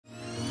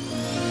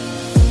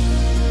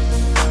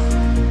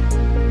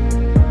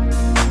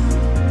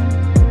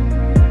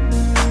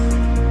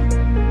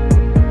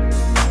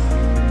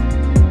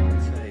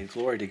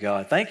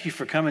God. Thank you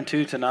for coming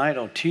to tonight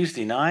on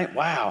Tuesday night.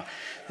 Wow,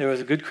 there was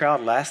a good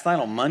crowd last night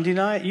on Monday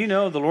night. You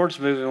know the Lord's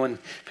moving when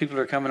people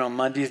are coming on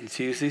Mondays and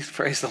Tuesdays.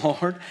 Praise the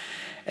Lord.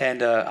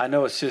 And I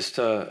know it's just,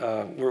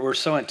 we're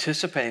so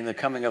anticipating the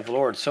coming of the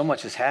Lord. So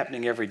much is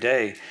happening every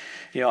day.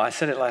 You know, I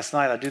said it last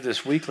night. I do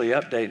this weekly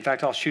update. In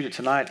fact, I'll shoot it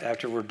tonight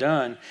after we're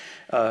done.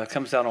 It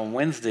comes out on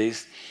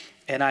Wednesdays.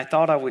 And I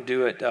thought I would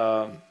do it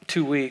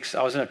 2 weeks.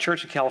 I was in a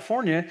church in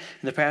California,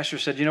 and the pastor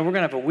said, you know, we're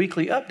going to have a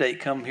weekly update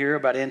come here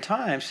about end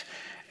times.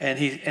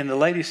 And the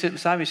lady sitting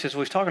beside me says,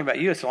 well, he's talking about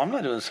you. I said, well, I'm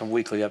not doing some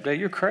weekly update.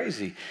 You're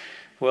crazy.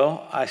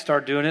 Well, I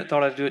started doing it,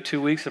 thought I'd do it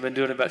 2 weeks. I've been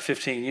doing it about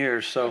 15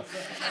 years. So,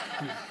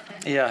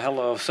 yeah,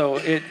 hello.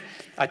 So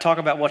I talk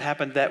about what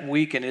happened that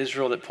week in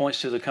Israel that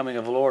points to the coming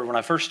of the Lord. When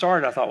I first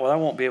started, I thought, well, I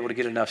won't be able to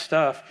get enough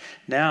stuff.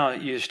 Now,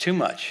 it's too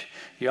much.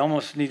 You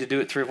almost need to do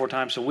it 3 or 4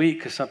 times a week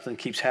because something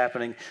keeps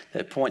happening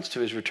that points to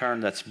his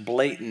return that's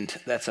blatant,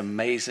 that's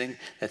amazing,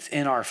 that's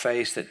in our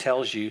face, that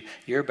tells you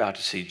you're about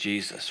to see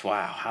Jesus.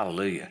 Wow,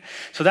 hallelujah.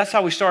 So that's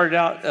how we started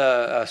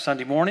out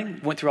Sunday morning.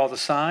 Went through all the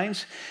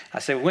signs. I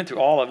say we went through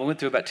all of them. We went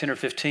through about 10 or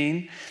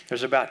 15.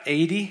 There's about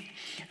 80.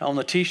 On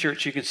the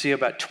T-shirts, you can see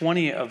about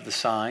 20 of the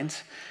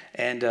signs.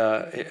 And,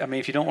 I mean,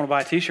 if you don't want to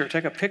buy a T-shirt,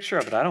 take a picture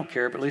of it. I don't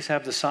care, but at least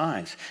have the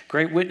signs.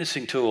 Great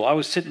witnessing tool. I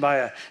was sitting by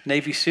a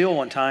Navy SEAL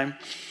one time,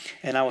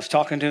 and I was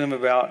talking to him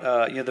about,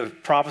 the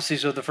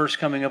prophecies of the first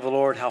coming of the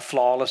Lord, how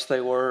flawless they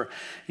were.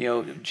 You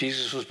know,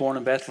 Jesus was born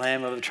in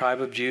Bethlehem of the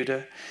tribe of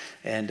Judah,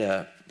 and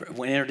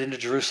went entered into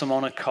Jerusalem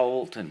on a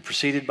colt, and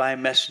preceded by a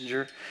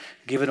messenger,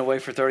 given away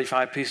for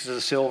 35 pieces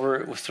of silver.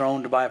 It was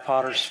thrown to by a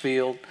potter's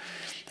field.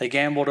 They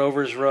gambled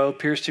over his robe,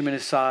 pierced him in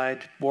his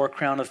side, wore a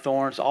crown of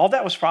thorns. All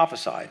that was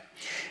prophesied.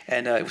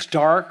 And it was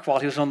dark while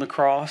he was on the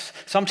cross.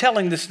 So I'm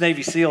telling this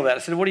Navy SEAL that. I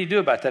said, what do you do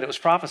about that? It was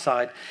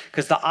prophesied.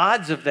 Because the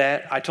odds of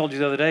that, I told you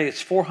the other day,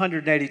 it's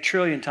 480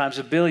 trillion times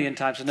a billion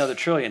times another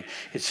trillion.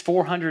 It's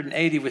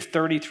 480 with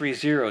 33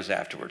 zeros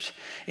afterwards.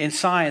 In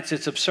science,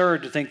 it's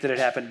absurd to think that it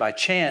happened by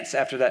chance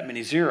after that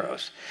many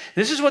zeros.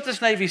 This is what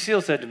this Navy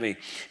SEAL said to me.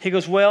 He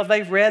goes, well,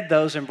 they read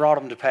those and brought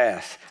them to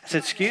pass. I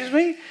said, excuse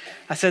me?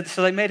 I said,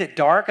 so they made it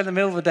dark in the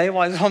middle of the day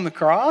while he was on the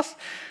cross?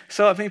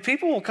 So, I mean,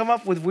 people will come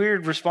up with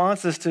weird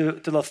responses to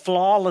the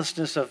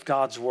flawlessness of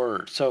God's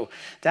word. So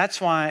that's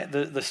why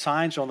the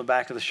signs are on the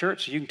back of the shirt,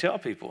 so you can tell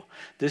people,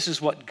 this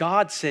is what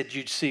God said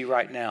you'd see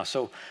right now.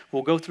 So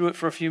we'll go through it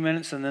for a few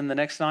minutes, and then the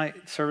next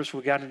night service,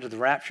 we got into the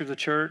rapture of the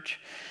church,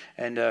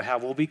 and how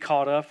we'll be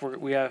caught up.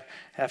 We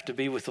have to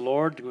be with the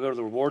Lord. We go to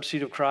the reward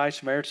seat of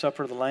Christ, marriage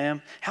supper of the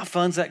Lamb. How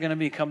fun is that going to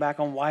be? Come back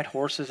on white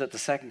horses at the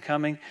second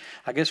coming.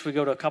 I guess we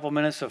go to a couple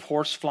minutes of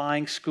horse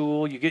flying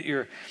school. You get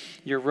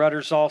your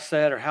rudders all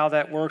set, or how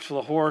that works with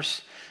a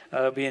horse.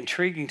 It'll be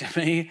intriguing to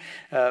me.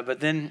 But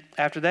then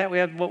after that, we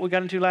have what we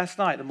got into last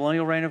night, the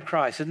millennial reign of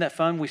Christ. Isn't that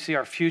fun? We see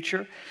our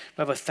future.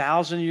 We have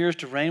 1,000 years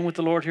to reign with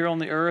the Lord here on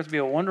the earth. It'll be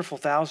a wonderful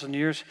 1,000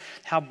 years.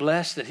 How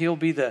blessed that he'll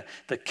be the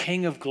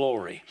King of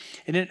glory.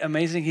 Isn't it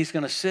amazing he's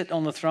going to sit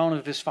on the throne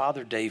of his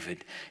father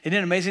David? Isn't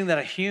it amazing that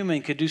a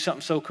human could do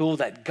something so cool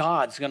that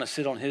God's going to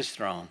sit on his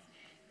throne?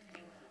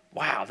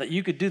 Wow, that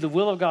you could do the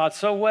will of God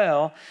so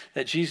well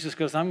that Jesus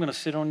goes, I'm going to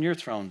sit on your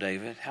throne,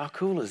 David. How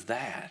cool is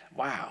that?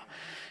 Wow.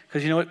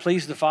 Because you know, it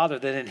pleased the Father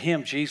that in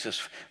him,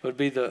 Jesus, would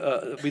be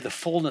the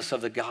fullness of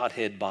the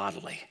Godhead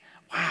bodily.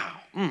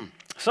 Wow.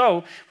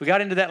 So we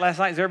got into that last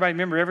night. Does everybody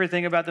remember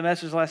everything about the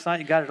message last night?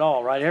 You got it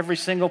all, right? Every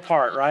single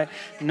part, right?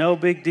 No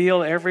big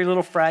deal. Every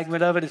little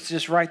fragment of it, it's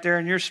just right there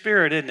in your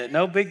spirit, isn't it?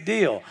 No big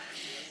deal.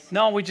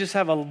 No, we just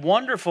have a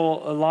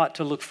lot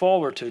to look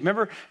forward to.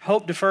 Remember,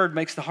 hope deferred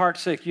makes the heart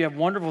sick. You have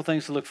wonderful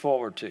things to look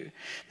forward to. And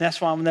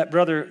that's why when that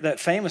brother, that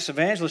famous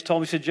evangelist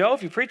told me, he said, Joe,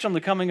 if you preach on the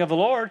coming of the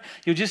Lord,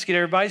 you'll just get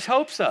everybody's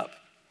hopes up.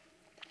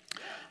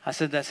 I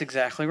said, that's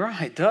exactly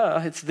right. Duh,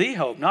 it's the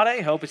hope, not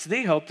a hope. It's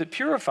the hope that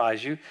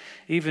purifies you,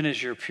 even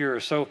as you're pure.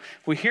 So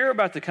we hear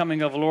about the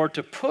coming of the Lord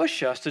to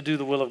push us to do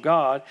the will of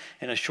God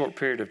in a short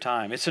period of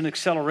time. It's an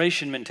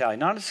acceleration mentality,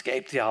 not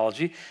escape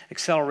theology,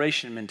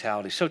 acceleration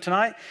mentality. So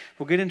tonight,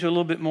 we'll get into a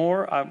little bit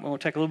more. I'm going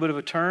to take a little bit of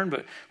a turn,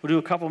 but we'll do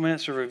a couple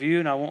minutes of review,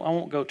 and I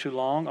won't go too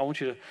long. I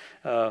want you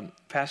to,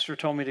 Pastor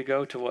told me to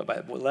go to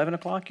what, 11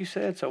 o'clock, you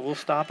said? So we'll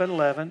stop at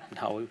 11.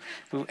 No,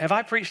 have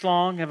I preached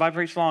long? Have I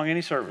preached long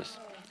any service?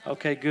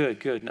 Okay,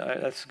 good. No,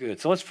 that's good.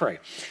 So let's pray.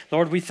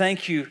 Lord, we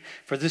thank you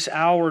for this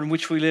hour in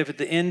which we live at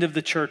the end of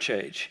the church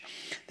age,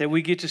 that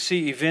we get to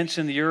see events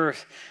in the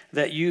earth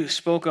that you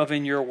spoke of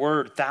in your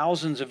word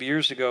thousands of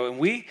years ago, and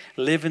we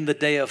live in the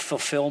day of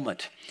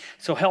fulfillment.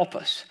 So help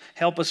us.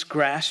 Help us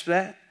grasp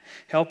that.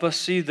 Help us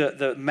see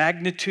the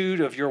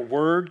magnitude of your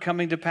word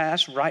coming to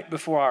pass right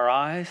before our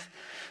eyes,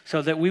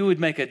 so that we would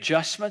make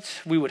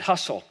adjustments, we would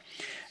hustle.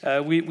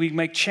 We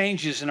make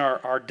changes in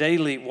our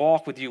daily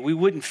walk with you. We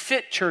wouldn't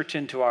fit church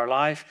into our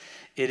life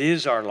It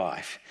is our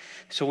life.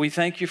 So we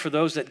thank you for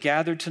those that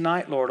gathered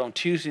tonight, Lord, on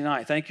Tuesday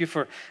night. Thank you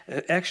for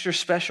extra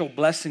special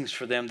blessings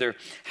for them. Their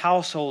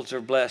households are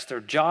blessed. Their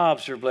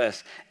jobs are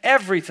blessed.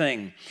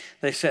 Everything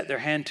they set their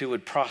hand to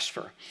would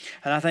prosper.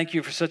 And I thank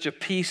you for such a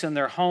peace in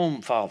their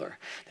home, Father.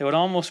 It would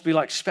almost be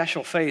like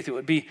special faith. It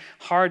would be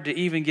hard to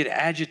even get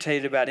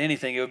agitated about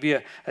anything. It would be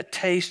a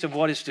taste of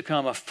what is to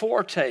come, a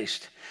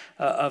foretaste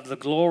of the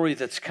glory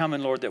that's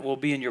coming, Lord, that will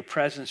be in your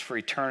presence for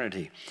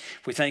eternity.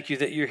 We thank you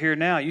that you're here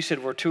now. You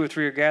said where 2 or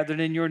 3 are gathered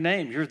in your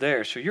name, you're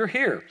there. So you're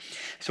here.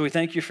 So we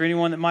thank you for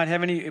anyone that might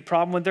have any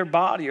problem with their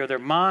body or their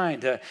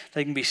mind.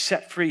 They can be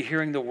set free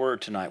hearing the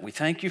word tonight. We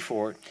thank you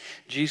for it.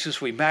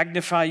 Jesus, we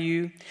magnify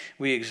you.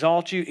 We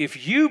exalt you.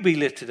 If you be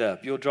lifted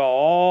up, you'll draw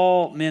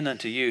all men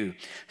unto you.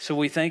 So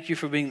we thank you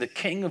for being the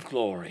King of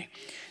glory.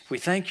 We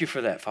thank you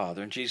for that,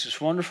 Father. In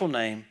Jesus' wonderful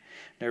name.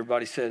 And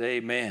everybody said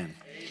amen.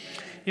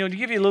 You know, to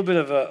give you a little bit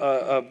of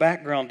a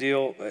background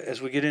deal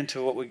as we get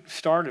into what we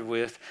started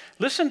with,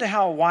 listen to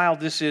how wild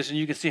this is, and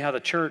you can see how the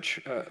church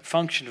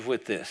functioned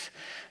with this.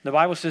 The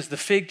Bible says the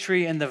fig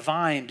tree and the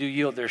vine do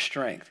yield their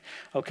strength.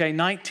 Okay,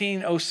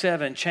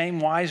 1907,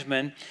 Chaim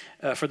Weizmann,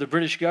 for the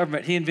British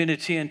government, he invented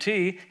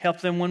TNT,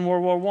 helped them win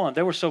World War I.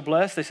 They were so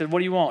blessed, they said, what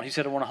do you want? He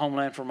said, I want a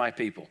homeland for my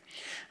people.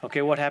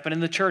 Okay, what happened in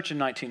the church in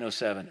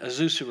 1907?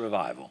 Azusa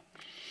revival.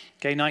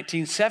 Okay,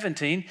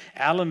 1917,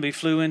 Allenby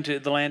flew into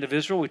the land of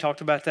Israel. We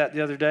talked about that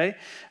the other day.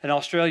 An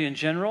Australian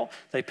general,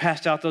 they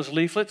passed out those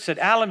leaflets, said,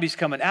 Allenby's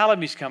coming,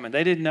 Allenby's coming.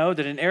 They didn't know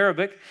that in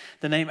Arabic,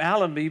 the name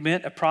Allenby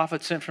meant a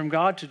prophet sent from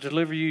God to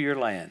deliver you your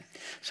land.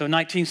 So in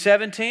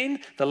 1917,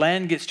 the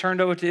land gets turned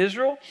over to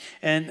Israel,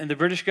 and the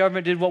British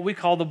government did what we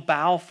call the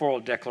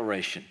Balfour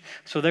Declaration.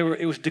 So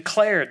it was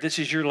declared, this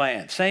is your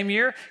land. Same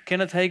year,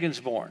 Kenneth Hagin's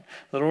born.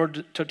 The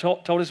Lord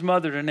told his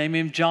mother to name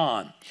him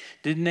John.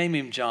 Didn't name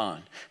him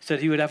John.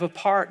 Said he would have a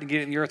part in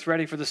getting the earth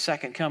ready for the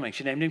second coming.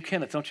 She named him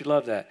Kenneth. Don't you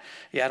love that?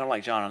 Yeah, I don't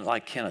like John. I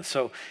like Kenneth.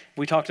 So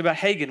we talked about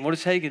Hagin. What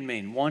does Hagin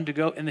mean? One to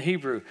go in the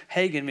Hebrew.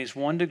 Hagin means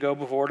one to go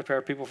before to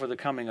prepare people for the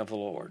coming of the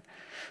Lord.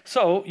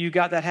 So you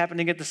got that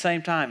happening at the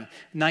same time.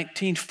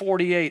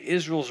 1948,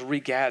 Israel's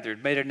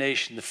regathered, made a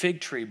nation. The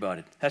fig tree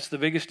budded. That's the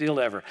biggest deal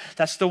ever.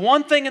 That's the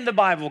one thing in the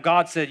Bible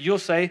God said you'll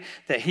say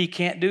that he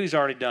can't do. He's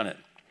already done it.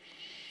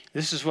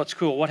 This is what's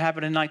cool. What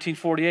happened in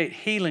 1948?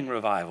 Healing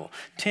revival.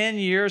 10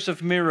 years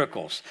of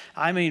miracles.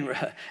 I mean,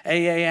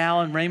 A.A.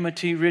 Allen, Raymond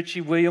T.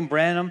 Ritchie, William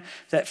Branham.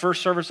 That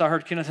first service I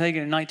heard Kenneth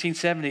Hagin in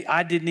 1970,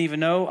 I didn't even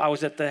know. I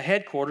was at the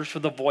headquarters for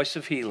the Voice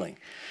of Healing.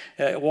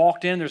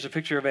 Walked in, there's a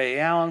picture of A.A.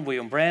 Allen,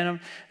 William Branham.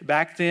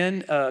 Back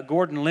then,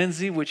 Gordon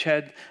Lindsay, which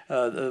had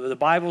the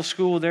Bible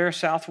school there,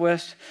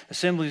 Southwest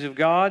Assemblies of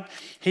God.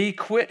 He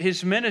quit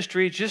his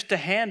ministry just to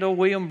handle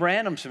William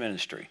Branham's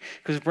ministry.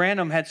 Because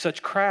Branham had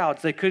such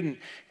crowds, they couldn't,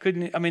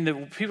 I mean, the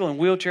people in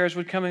wheelchairs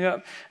would coming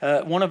up.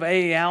 One of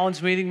A.A.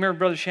 Allen's meeting, remember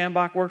Brother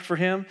Shambach worked for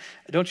him?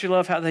 Don't you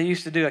love how they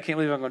used to do? I can't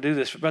believe I'm going to do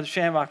this. But Brother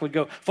Shambach would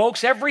go,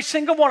 folks, every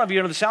single one of you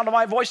under the sound of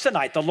my voice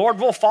tonight, the Lord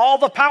will fall,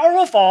 the power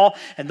will fall,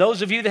 and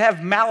those of you that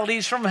have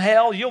maladies from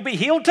hell, you'll be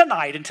healed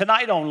tonight and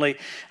tonight only.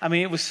 I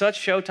mean, it was such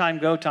showtime,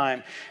 go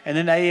time. And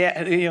then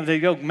they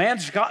go,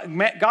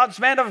 God's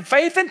man of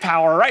faith and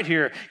power right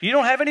here. You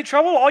don't have any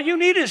trouble. All you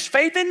need is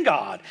faith in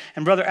God.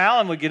 And Brother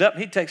Allen would get up,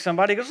 he'd take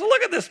somebody, he goes,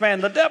 look at this man,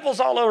 the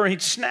devil's all over. And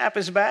he'd snap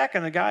his back,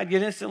 and the guy would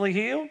get instantly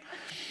healed.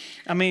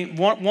 I mean,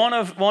 one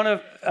of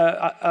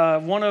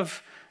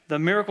the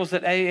miracles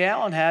that A.A.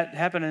 Allen had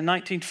happened in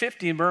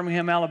 1950 in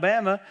Birmingham,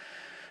 Alabama.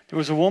 There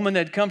was a woman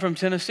that had come from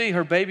Tennessee.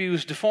 Her baby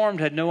was deformed,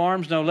 had no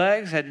arms, no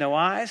legs, had no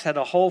eyes, had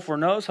a hole for a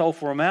nose, hole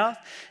for a mouth.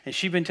 And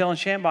she'd been telling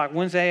Shambach,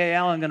 when's A.A.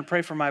 Allen going to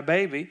pray for my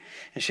baby?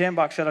 And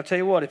Shambach said, I'll tell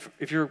you what,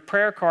 if your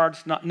prayer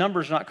card's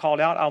number's not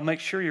called out, I'll make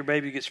sure your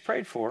baby gets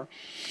prayed for.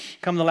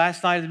 Come the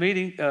last night of the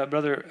meeting,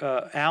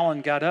 Brother Allen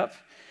got up.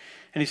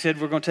 And he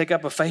said, we're going to take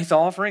up a faith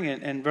offering.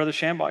 And Brother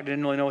Shambach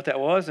didn't really know what that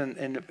was.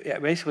 And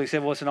basically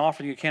said, well, it's an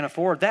offering you can't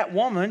afford. That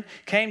woman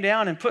came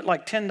down and put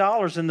like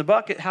 $10 in the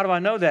bucket. How do I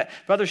know that?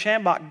 Brother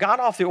Shambach got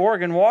off the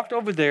organ, walked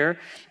over there,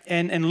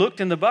 and looked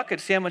in the bucket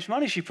to see how much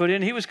money she put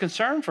in. He was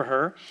concerned for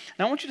her.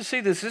 And I want you to see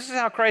this. This is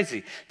how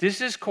crazy.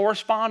 This is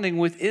corresponding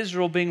with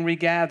Israel being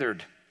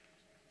regathered.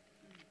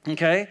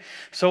 Okay,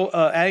 so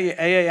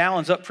A.A.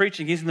 Allen's up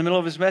preaching. He's in the middle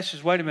of his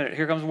message. Wait a minute,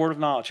 here comes a word of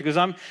knowledge. He goes,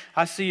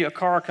 I see a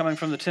car coming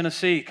from the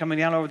Tennessee, coming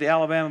down over the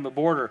Alabama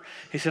border.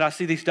 He said, I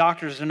see these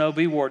doctors in an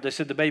OB ward. They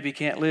said the baby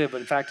can't live,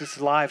 but in fact, it's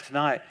alive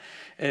tonight.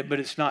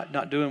 But it's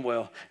not doing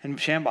well. And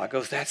Shambach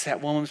goes, that's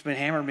that woman that's been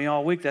hammering me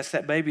all week. That's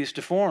that baby is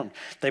deformed.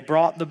 They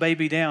brought the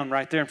baby down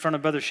right there in front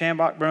of Brother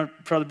Shambach,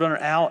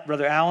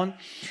 Brother Allen.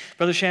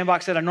 Brother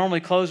Shambach said, I normally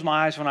close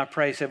my eyes when I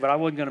pray. He said, but I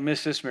wasn't going to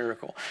miss this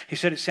miracle. He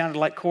said it sounded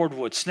like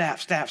cordwood. Snap,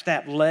 snap,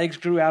 snap. Legs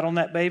grew out on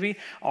that baby.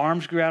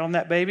 Arms grew out on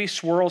that baby.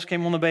 Swirls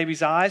came on the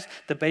baby's eyes.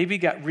 The baby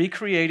got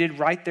recreated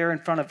right there in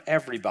front of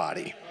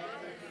everybody.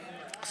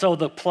 So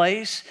the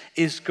place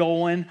is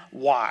going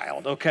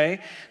wild, okay?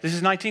 This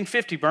is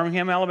 1950,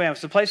 Birmingham, Alabama.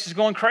 So the place is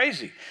going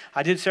crazy.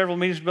 I did several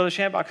meetings with Brother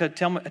Shambach. Said,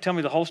 tell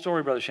me the whole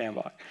story, Brother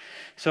Shambach.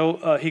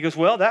 So he goes,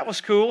 well, that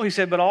was cool. He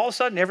said, but all of a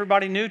sudden,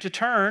 everybody knew to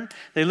turn.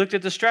 They looked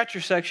at the stretcher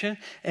section,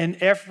 and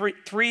every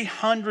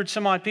 300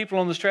 some odd people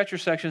on the stretcher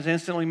sections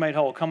instantly made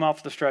whole, come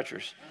off the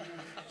stretchers.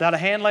 Without a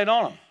hand laid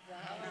on them.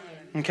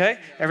 Okay?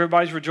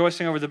 Everybody's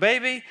rejoicing over the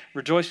baby,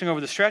 rejoicing over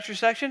the stretcher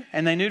section,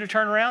 and they knew to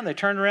turn around. They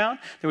turned around.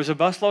 There was a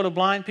busload of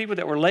blind people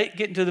that were late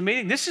getting to the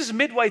meeting. This is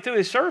midway through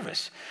his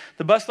service.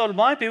 The busload of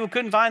blind people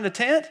couldn't find the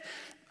tent.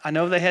 I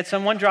know they had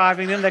someone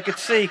driving them that could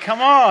see.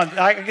 Come on,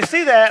 I can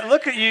see that.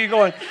 Look at you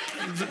going,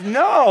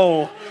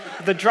 no,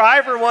 the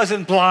driver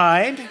wasn't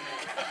blind.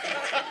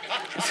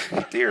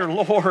 Dear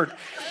Lord.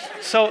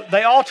 So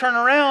they all turn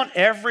around.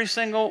 Every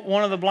single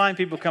one of the blind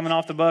people coming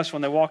off the bus,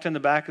 when they walked in the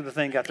back of the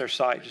thing, got their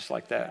sight just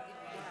like that.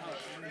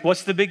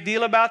 What's the big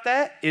deal about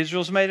that?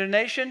 Israel's made a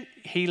nation,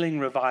 healing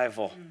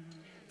revival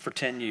for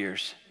 10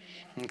 years.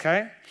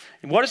 Okay?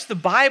 And what does the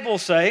Bible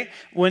say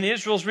when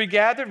Israel's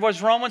regathered? What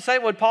does Romans say?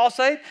 What did Paul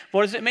say?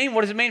 What does it mean?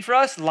 What does it mean for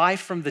us?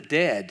 Life from the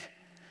dead.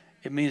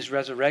 It means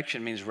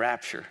resurrection, means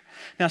rapture.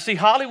 Now, see,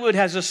 Hollywood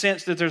has a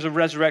sense that there's a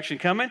resurrection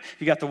coming.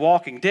 You got The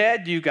Walking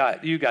Dead. You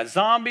got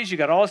zombies. You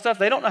got all this stuff.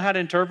 They don't know how to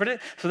interpret it,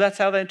 so that's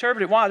how they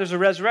interpret it. Why? There's a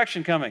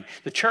resurrection coming.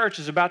 The church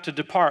is about to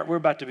depart. We're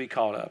about to be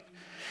caught up.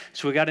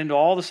 So we got into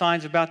all the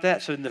signs about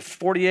that. So in the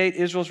 48,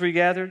 Israel's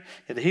regathered.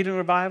 In the healing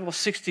revival,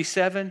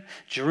 67,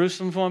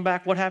 Jerusalem's going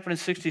back. What happened in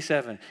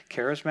 67?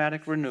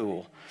 Charismatic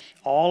renewal.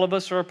 All of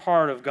us are a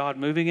part of God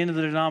moving into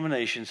the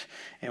denominations,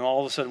 and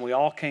all of a sudden we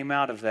all came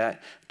out of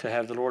that to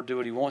have the Lord do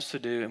what he wants to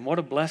do. And what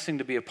a blessing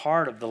to be a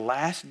part of the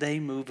last day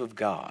move of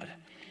God.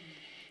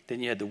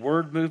 Then you had the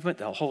word movement,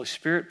 the Holy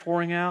Spirit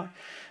pouring out.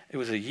 It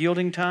was a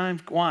yielding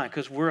time. Why?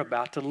 Because we're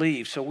about to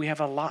leave. So we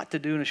have a lot to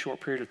do in a short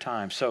period of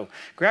time. So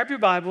grab your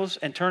Bibles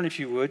and turn if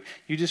you would.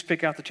 You just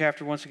pick out the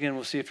chapter once again.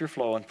 We'll see if you're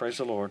flowing. Praise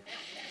the Lord.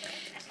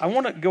 I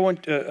want to go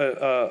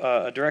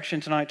into a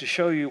direction tonight to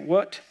show you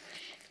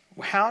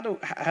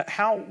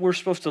how we're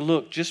supposed to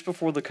look just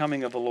before the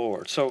coming of the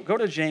Lord. So go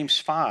to James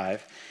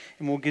 5,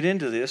 and we'll get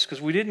into this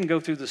because we didn't go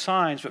through the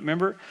signs. But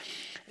remember,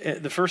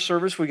 the first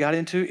service we got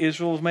into,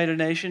 Israel was made a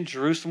nation.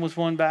 Jerusalem was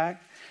won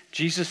back.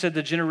 Jesus said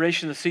the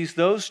generation that sees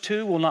those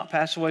two will not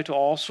pass away till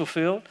all is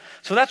fulfilled.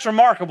 So that's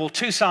remarkable.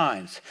 Two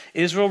signs.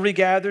 Israel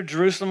regathered,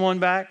 Jerusalem won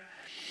back.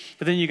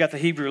 But then you got the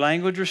Hebrew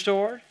language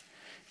restored.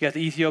 You got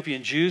the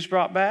Ethiopian Jews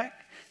brought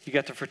back. You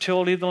got the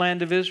fertility of the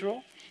land of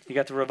Israel. You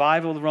got the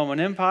revival of the Roman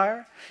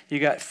Empire. You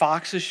got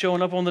foxes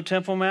showing up on the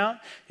Temple Mount.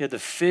 You had the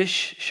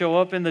fish show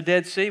up in the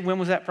Dead Sea. When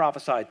was that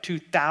prophesied?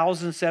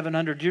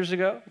 2,700 years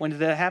ago. When did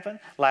that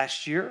happen?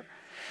 Last year.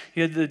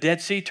 You had the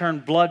Dead Sea turn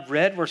blood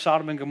red where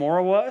Sodom and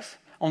Gomorrah was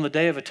on the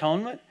Day of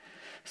Atonement.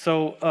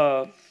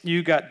 So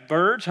you got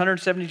birds,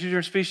 172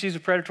 different species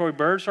of predatory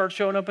birds start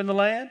showing up in the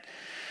land.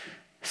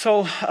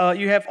 So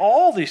you have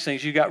all these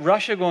things. You got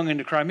Russia going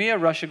into Crimea,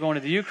 Russia going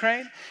into the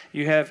Ukraine.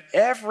 You have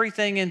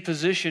everything in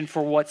position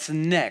for what's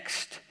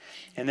next,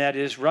 and that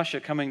is Russia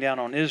coming down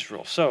on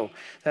Israel. So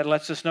that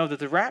lets us know that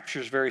the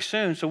rapture is very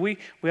soon. So we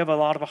have a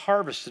lot of a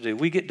harvest to do.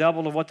 We get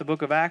double of what the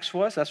book of Acts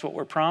was. That's what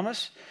we're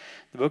promised.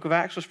 The book of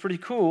Acts was pretty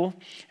cool.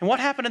 And what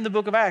happened in the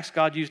book of Acts?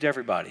 God used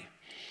everybody.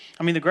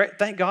 I mean,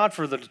 thank God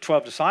for the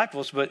 12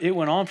 disciples, but it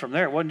went on from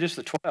there. It wasn't just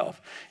the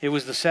 12. It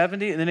was the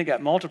 70, and then it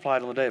got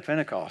multiplied on the day of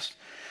Pentecost.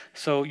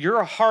 So you're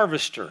a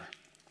harvester.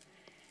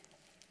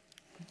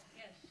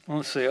 Yes. Well,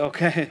 let's see.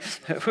 Okay.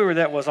 Whoever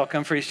that was, I'll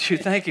come preach you.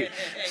 Thank you.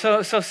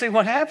 So see,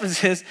 what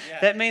happens is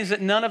that means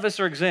that none of us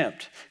are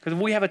exempt. Because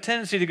we have a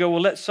tendency to go,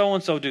 well, let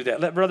so-and-so do that.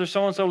 Let brother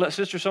so-and-so, let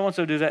sister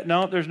so-and-so do that.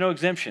 No, there's no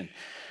exemption.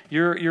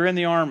 You're in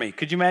the Army.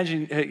 Could you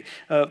imagine,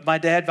 my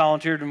dad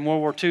volunteered in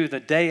World War II. The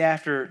day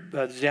after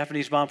the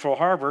Japanese bombed Pearl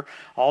Harbor,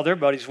 all their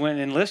buddies went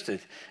and enlisted.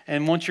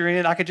 And once you're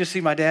in, I could just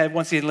see my dad,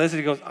 once he enlisted,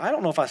 he goes, I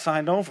don't know if I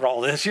signed on for all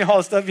this. You know, all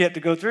the stuff you have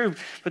to go through.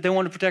 But they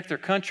wanted to protect their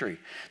country.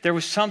 There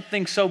was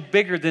something so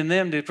bigger than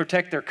them to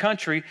protect their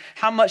country.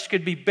 How much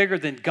could be bigger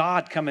than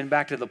God coming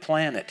back to the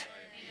planet?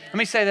 Let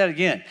me say that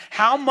again.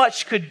 How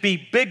much could be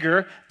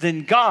bigger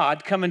than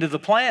God coming to the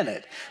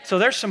planet? So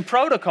there's some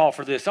protocol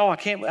for this. I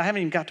haven't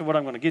even got to what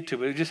I'm going to get to,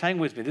 but just hang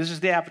with me. This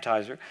is the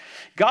appetizer.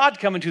 God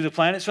coming to the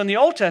planet. So in the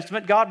Old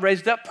Testament, God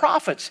raised up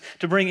prophets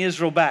to bring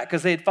Israel back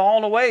because they had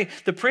fallen away.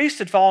 The priests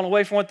had fallen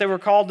away from what they were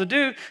called to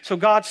do. So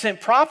God sent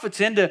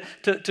prophets in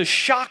to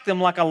shock them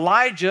like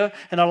Elijah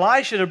and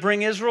Elisha to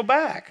bring Israel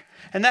back.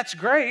 And that's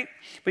great.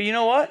 But you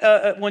know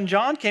what? When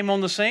John came on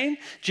the scene,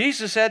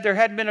 Jesus said there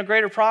hadn't been a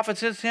greater prophet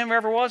since him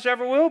ever was,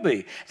 ever will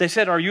be. They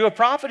said, are you a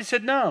prophet? He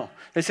said, no.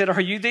 They said,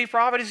 are you the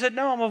prophet? He said,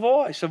 no, I'm a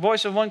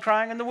voice of one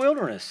crying in the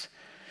wilderness.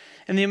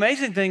 And the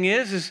amazing thing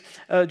is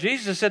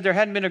Jesus said there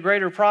hadn't been a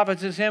greater prophet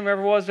since him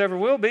ever was, ever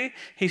will be.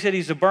 He said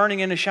he's a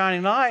burning and a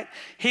shining light.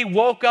 He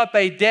woke up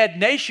a dead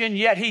nation,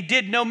 yet he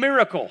did no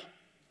miracle.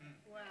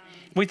 Wow.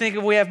 We think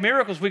if we have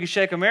miracles, we can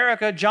shake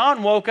America.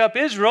 John woke up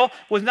Israel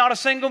with not a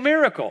single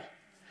miracle.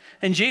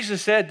 And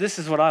Jesus said, this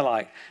is what I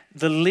like,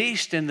 the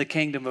least in the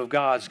kingdom of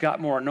God's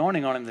got more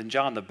anointing on him than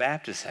John the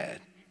Baptist had.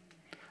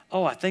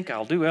 Oh, I think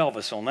I'll do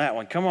Elvis on that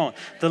one. Come on.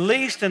 The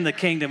least in the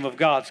kingdom of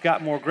God's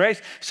got more grace.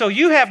 So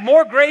you have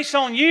more grace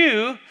on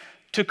you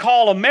to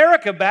call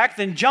America back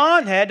than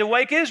John had to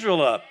wake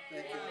Israel up.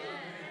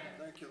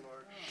 Thank you,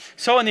 Lord.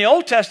 So in the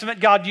Old Testament,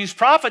 God used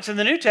prophets. In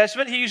the New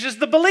Testament, he uses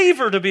the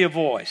believer to be a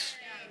voice.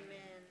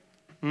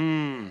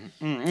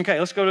 Okay,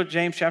 let's go to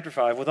James chapter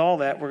 5. With all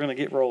that, we're going to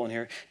get rolling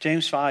here.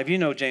 James 5, you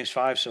know James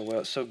 5 so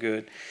well. It's so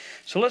good.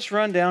 So let's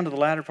run down to the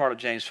latter part of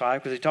James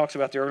 5 because he talks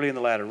about the early and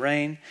the latter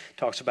rain.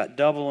 Talks about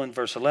double in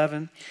verse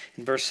 11.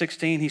 In verse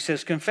 16, he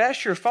says,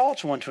 confess your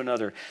faults one to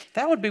another.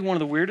 That would be one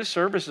of the weirdest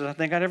services I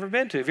think I'd ever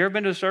been to. Have you ever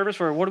been to a service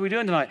where, what are we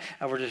doing tonight?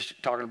 Oh, we're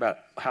just talking about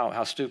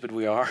how stupid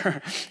we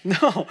are.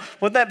 No,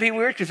 wouldn't that be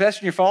weird,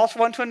 confessing your faults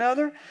one to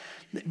another?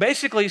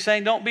 Basically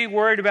saying don't be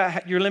worried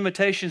about your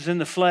limitations in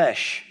the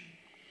flesh.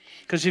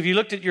 Because if you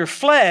looked at your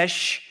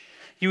flesh,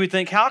 you would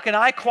think, how can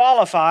I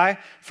qualify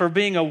for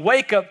being a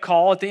wake-up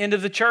call at the end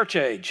of the church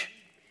age?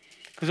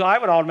 Because I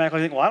would automatically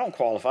think, well, I don't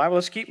qualify. Well,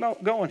 let's keep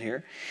going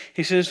here.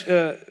 He says,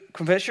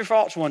 confess your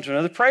faults one to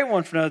another. Pray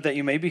one for another that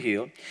you may be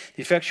healed.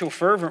 The effectual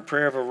fervent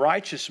prayer of a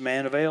righteous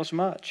man avails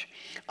much.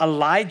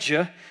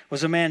 Elijah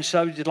was a man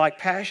subject to like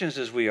passions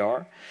as we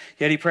are.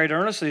 Yet he prayed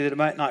earnestly that it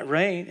might not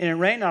rain. And it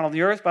rained not on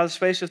the earth by the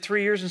space of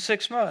 3 years and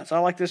 6 months. I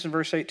like this in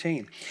verse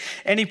 18.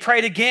 And he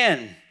prayed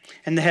again.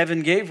 And the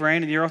heaven gave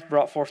rain, and the earth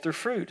brought forth their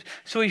fruit.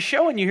 So he's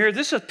showing you here,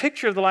 this is a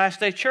picture of the last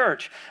day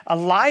church.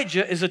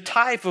 Elijah is a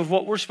type of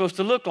what we're supposed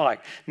to look like.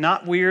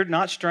 Not weird,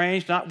 not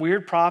strange, not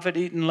weird prophet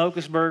eating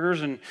locust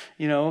burgers and,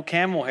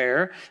 camel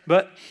hair.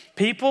 But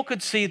people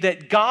could see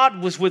that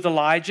God was with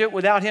Elijah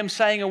without him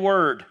saying a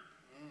word.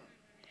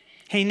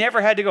 He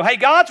never had to go, hey,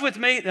 God's with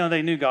me. No,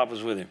 they knew God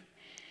was with him.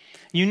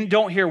 You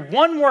don't hear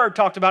one word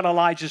talked about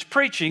Elijah's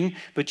preaching,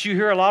 but you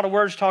hear a lot of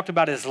words talked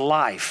about his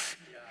life.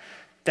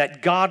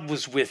 That God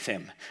was with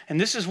him. And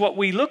this is what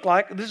we look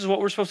like. This is what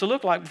we're supposed to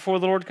look like before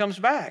the Lord comes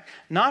back.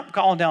 Not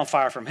calling down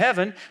fire from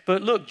heaven,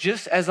 but look,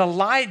 just as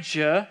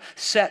Elijah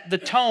set the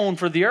tone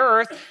for the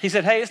earth, he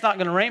said, hey, it's not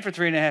going to rain for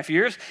 3.5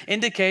 years,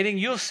 indicating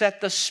you'll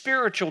set the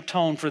spiritual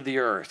tone for the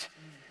earth.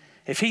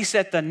 If he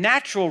set the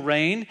natural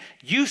rain,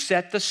 you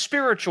set the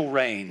spiritual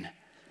rain.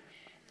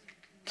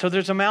 So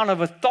there's an amount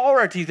of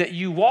authority that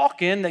you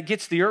walk in that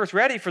gets the earth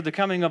ready for the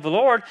coming of the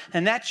Lord,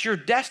 and that's your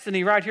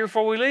destiny right here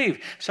before we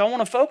leave. So I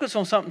want to focus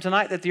on something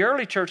tonight that the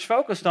early church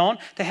focused on,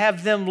 to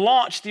have them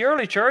launch the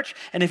early church,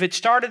 and if it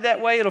started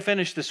that way, it'll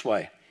finish this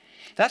way.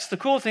 That's the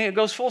cool thing, it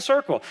goes full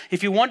circle.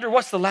 If you wonder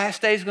what's the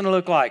last days going to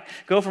look like,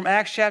 go from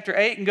Acts chapter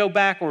 8 and go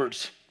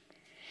backwards.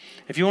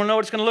 If you want to know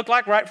what it's going to look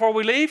like right before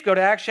we leave, go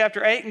to Acts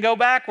chapter 8 and go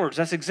backwards.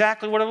 That's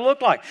exactly what it'll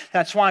look like.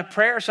 That's why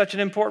prayer is such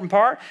an important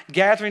part.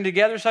 Gathering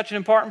together is such an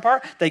important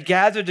part. They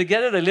gathered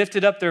together, they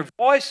lifted up their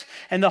voice,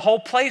 and the whole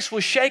place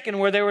was shaken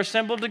where they were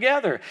assembled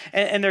together.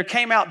 And there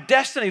came out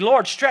destiny.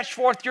 Lord, stretch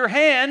forth your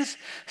hands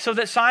so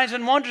that signs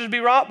and wonders be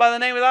wrought by the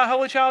name of thy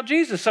holy child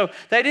Jesus. So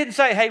they didn't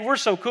say, hey, we're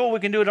so cool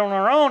we can do it on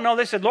our own. No,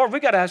 they said, Lord, we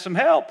got to have some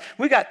help.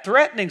 We got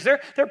threatenings.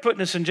 They're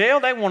putting us in jail.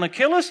 They want to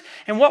kill us.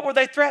 And what were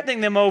they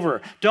threatening them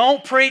over?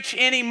 Don't preach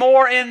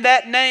anymore in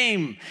that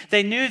name.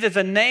 They knew that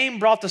the name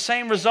brought the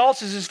same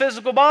results as his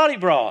physical body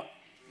brought.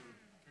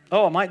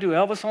 Oh, I might do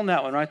Elvis on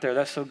that one right there.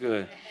 That's so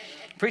good.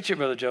 Preach it,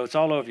 Brother Joe. It's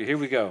all over you. Here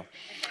we go.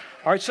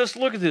 All right, so let's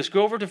look at this.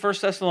 Go over to 1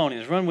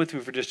 Thessalonians. Run with me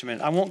for just a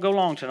minute. I won't go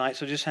long tonight,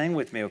 so just hang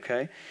with me,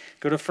 okay?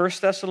 Go to 1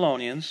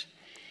 Thessalonians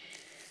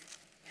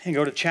and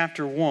go to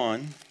chapter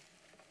 1.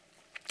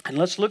 And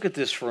let's look at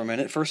this for a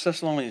minute. 1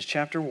 Thessalonians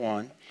chapter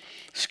 1.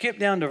 Skip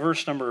down to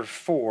verse number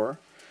 4.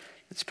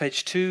 It's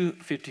page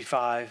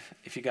 255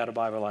 if you got a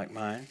Bible like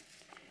mine.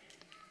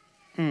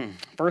 1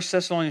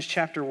 Thessalonians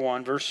chapter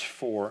 1, verse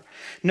 4.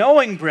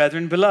 Knowing,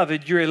 brethren,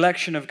 beloved, your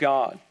election of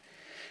God.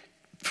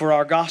 For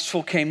our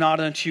gospel came not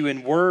unto you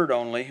in word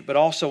only, but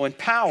also in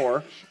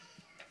power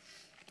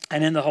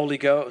and in the Holy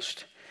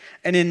Ghost,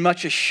 and in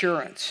much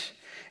assurance,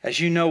 as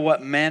you know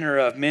what manner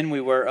of men we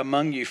were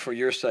among you for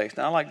your sakes.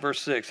 Now I like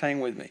verse 6. Hang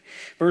with me.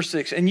 Verse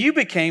 6. And you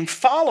became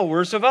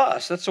followers of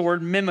us. That's the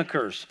word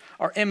mimickers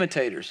or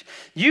imitators.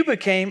 You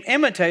became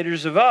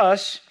imitators of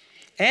us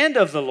and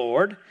of the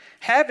Lord,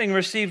 having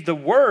received the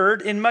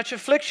word in much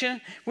affliction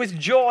with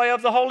joy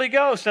of the Holy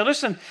Ghost. Now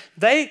listen,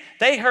 they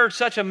heard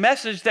such a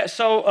message that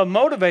so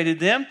motivated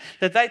them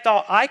that they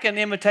thought, I can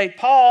imitate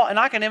Paul and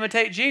I can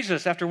imitate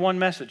Jesus after one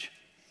message.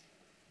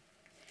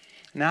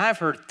 Now, I've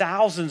heard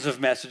thousands of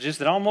messages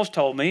that almost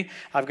told me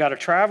I've got to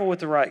travel with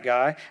the right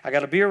guy, I got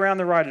to be around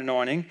the right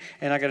anointing,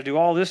 and I got to do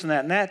all this and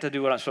that to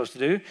do what I'm supposed to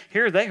do.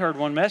 Here, they heard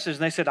one message,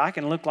 and they said, I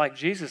can look like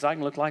Jesus, I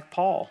can look like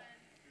Paul.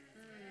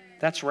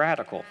 That's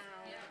radical.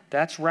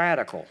 That's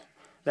radical.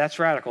 That's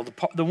radical.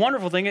 The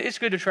wonderful thing, it's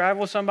good to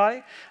travel with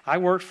somebody. I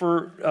worked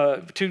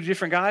for 2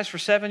 different guys for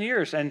 7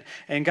 years and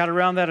got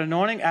around that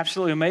anointing.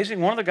 Absolutely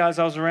amazing. One of the guys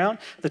I was around,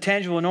 the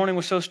tangible anointing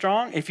was so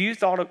strong. If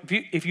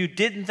you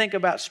didn't think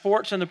about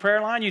sports in the prayer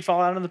line, you'd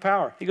fall out in the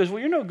power. He goes, well,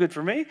 you're no good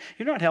for me.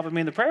 You're not helping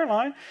me in the prayer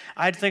line.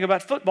 I had to think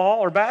about football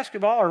or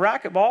basketball or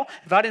racquetball.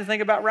 If I didn't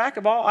think about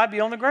racquetball, I'd be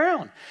on the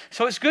ground.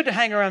 So it's good to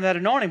hang around that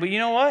anointing. But you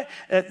know what?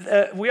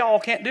 We all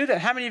can't do that.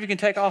 How many of you can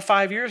take off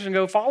 5 years and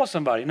go follow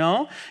somebody?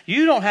 No,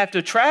 you don't have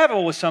to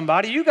travel with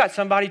somebody. You got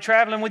somebody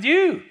traveling with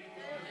you. Amen.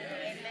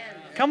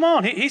 Come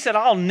on. He said,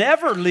 I'll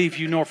never leave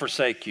you nor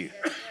forsake you.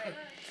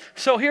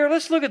 So here,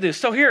 let's look at this.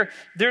 So here,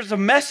 there's a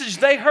message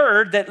they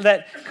heard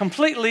that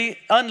completely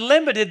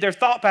unlimited their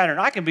thought pattern.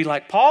 I can be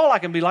like Paul. I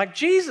can be like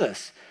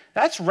Jesus.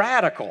 That's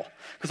radical.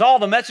 Because all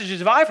the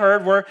messages I've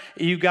heard were,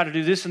 you've got to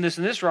do this and this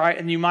and this right,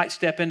 and you might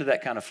step into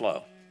that kind of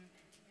flow.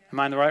 Am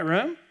I in the right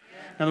room?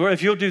 In other words,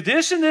 if you'll do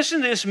this and this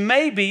and this,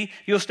 maybe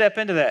you'll step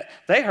into that.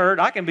 They heard,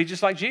 I can be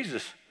just like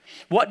Jesus.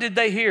 What did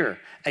they hear?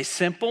 A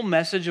simple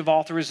message of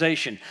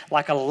authorization.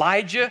 Like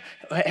Elijah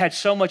had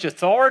so much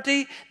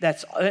authority,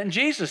 that's in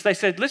Jesus. They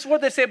said, listen,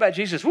 what did they say about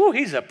Jesus? Woo,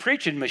 he's a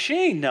preaching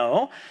machine.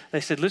 No,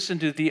 they said, listen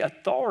to the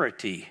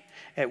authority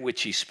at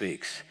which he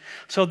speaks.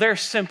 So their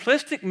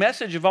simplistic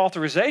message of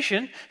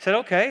authorization said,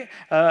 okay,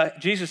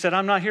 Jesus said,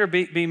 I'm not here,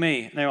 be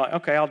me. And they were like,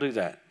 okay, I'll do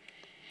that.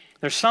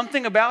 There's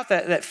something about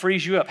that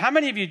frees you up. How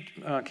many of you,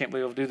 I can't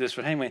believe I'll do this,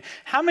 but anyway,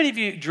 how many of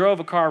you drove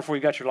a car before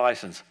you got your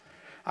license?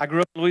 I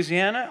grew up in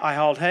Louisiana. I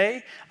hauled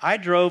hay. I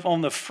drove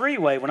on the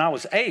freeway when I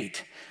was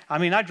 8. I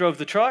mean, I drove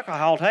the truck. I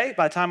hauled hay.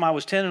 By the time I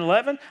was 10 and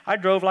 11, I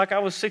drove like I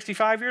was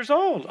 65 years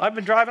old. I've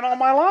been driving all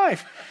my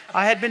life.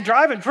 I had been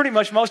driving pretty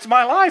much most of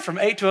my life from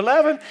 8 to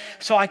 11.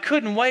 So I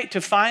couldn't wait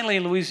to finally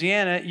in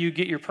Louisiana, you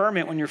get your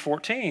permit when you're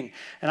 14.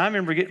 And I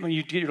remember when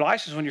you get your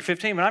license when you're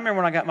 15. But I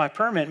remember when I got my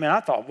permit, man,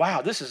 I thought,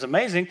 wow, this is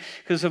amazing.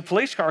 Because a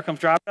police car comes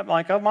driving up, I'm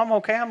like, oh, I'm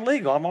okay. I'm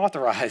legal. I'm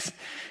authorized.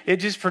 It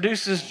just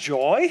produces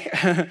joy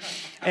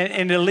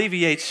and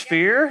alleviates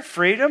fear,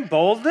 freedom,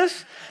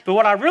 boldness. But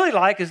what I really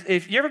like is,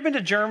 if you ever been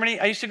to Germany,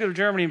 I used to go to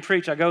Germany and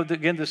preach. I go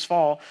again this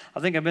fall.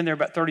 I think I've been there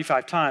about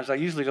 35 times. I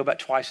usually go about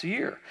twice a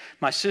year.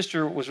 My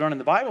sister was running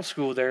the Bible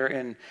school there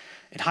in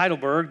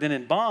Heidelberg, then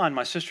in Bonn,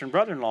 my sister and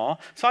brother-in-law.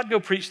 So I'd go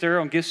preach there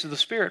on gifts of the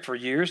Spirit for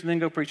years and then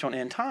go preach on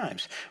end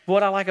times. But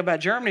what I like about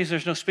Germany is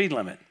there's no speed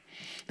limit.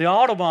 The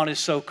Autobahn is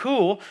so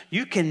cool,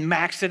 you can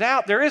max it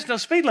out. There is no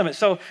speed limit.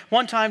 So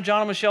one time,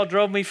 John and Michelle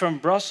drove me from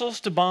Brussels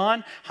to Bonn,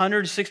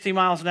 160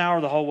 miles an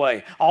hour the whole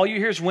way. All you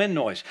hear is wind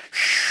noise.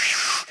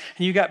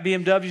 And you got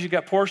BMWs, you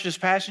got Porsches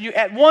passing you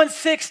at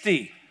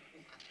 160.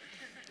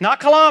 Not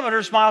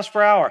kilometers, miles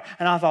per hour.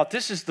 And I thought,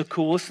 this is the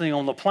coolest thing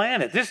on the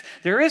planet.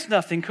 There is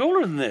nothing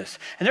cooler than this.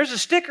 And there's a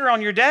sticker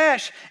on your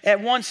dash at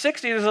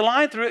 160. There's a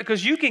line through it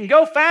because you can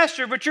go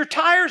faster, but your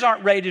tires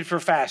aren't rated for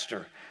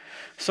faster.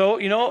 So,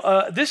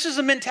 this is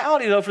a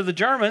mentality, though, for the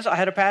Germans. I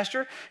had a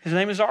pastor. His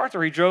name is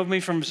Arthur. He drove me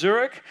from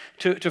Zurich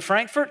to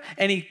Frankfurt,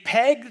 and he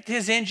pegged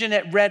his engine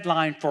at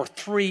redline for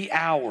 3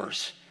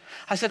 hours.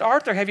 I said,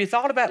 Arthur, have you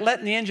thought about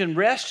letting the engine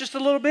rest just a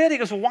little bit? He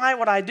goes, well, why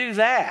would I do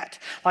that?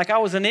 Like I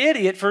was an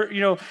idiot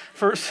they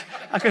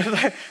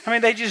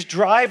just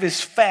drive as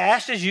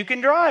fast as you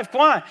can drive.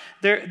 Why?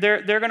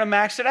 They're going to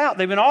max it out.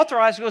 They've been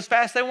authorized to go as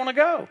fast as they want to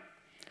go.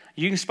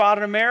 You can spot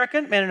an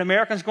American. Man, an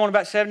American's going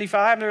about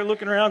 75, and they're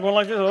looking around going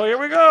like this. Oh, here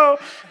we go.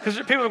 Because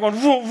people are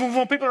going, whoa, whoa,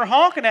 whoa. People are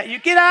honking at you.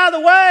 Get out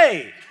of the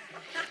way.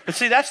 But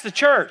see, that's the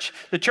church.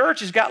 The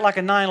church has got like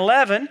a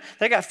 911.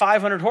 They got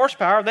 500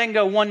 horsepower. They can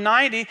go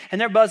 190, and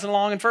they're buzzing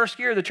along in first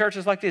gear. The church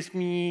is like this.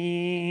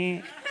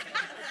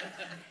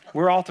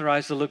 We're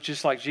authorized to look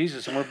just like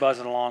Jesus, and we're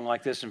buzzing along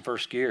like this in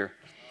first gear.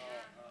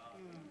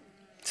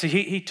 See,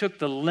 he took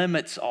the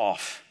limits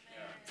off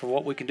for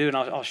what we can do. And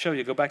I'll show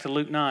you. Go back to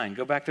Luke 9.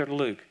 Go back there to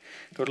Luke.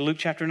 Go to Luke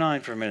chapter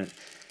 9 for a minute.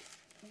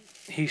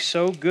 He's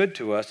so good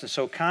to us and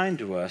so kind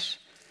to us.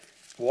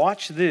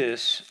 Watch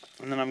this,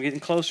 and then I'm getting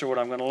closer to what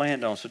I'm going to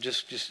land on. So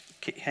just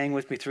hang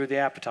with me through the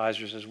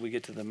appetizers as we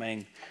get to the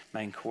main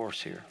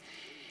course here.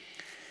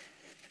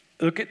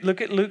 Look at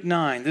Luke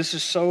 9. This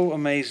is so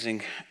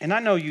amazing. And I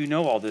know you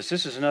know all this.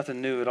 This is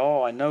nothing new at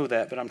all. I know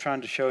that, but I'm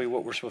trying to show you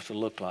what we're supposed to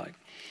look like.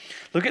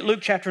 Look at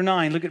Luke chapter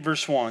 9. Look at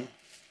verse 1.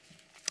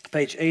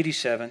 Page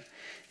 87,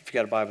 if you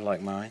got a Bible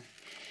like mine.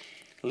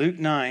 Luke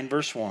 9,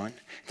 verse 1.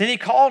 Then he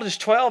called his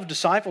 12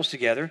 disciples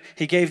together.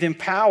 He gave them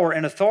power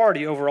and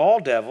authority over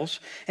all devils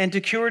and to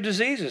cure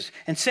diseases,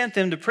 and sent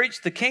them to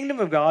preach the kingdom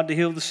of God, to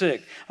heal the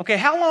sick. Okay,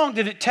 how long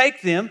did it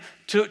take them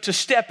to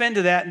step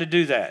into that and to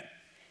do that?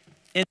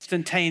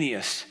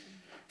 Instantaneous.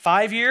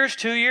 5 years,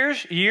 2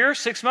 years, a year,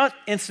 6 months,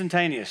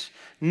 instantaneous.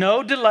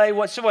 No delay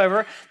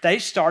whatsoever. They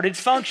started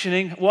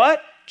functioning,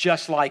 what?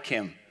 Just like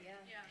him. Yeah.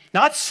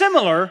 Not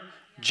similar,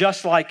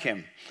 just like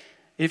him.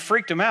 It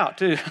freaked him out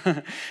too.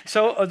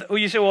 So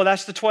you say, well,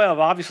 that's the 12.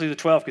 Obviously the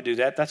 12 could do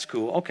that. That's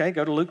cool. Okay,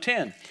 go to Luke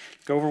 10.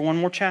 Go over one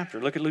more chapter.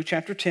 Look at Luke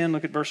chapter 10.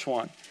 Look at verse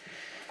 1.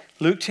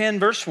 Luke 10,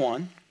 verse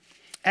 1.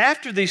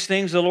 After these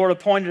things, the Lord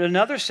appointed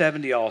another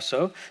 70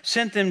 also,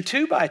 sent them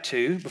 2 by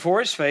 2 before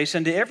his face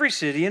into every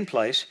city and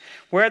place,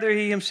 whether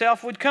he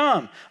himself would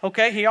come.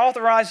 Okay, he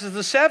authorizes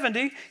the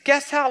 70.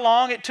 Guess how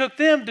long it took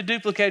them to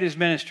duplicate his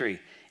ministry?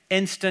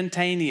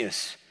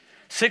 Instantaneous.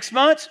 6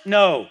 months?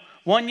 No.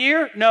 1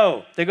 year?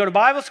 No. They go to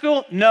Bible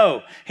school?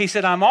 No. He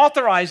said, I'm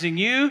authorizing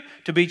you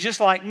to be just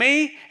like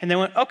me. And they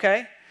went,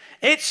 okay.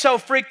 It so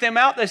freaked them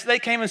out that they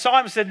came and saw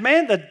him and said,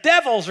 man, the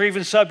devils are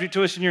even subject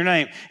to us in your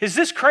name. Is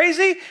this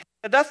crazy?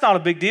 That's not a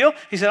big deal.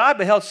 He said, I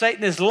beheld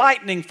Satan as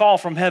lightning fall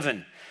from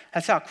heaven.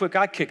 That's how quick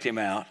I kicked him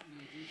out.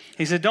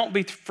 He said, don't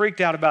be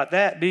freaked out about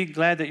that. Be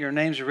glad that your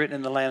names are written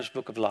in the Lamb's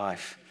Book of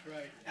Life. That's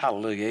right.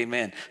 Hallelujah.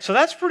 Amen. So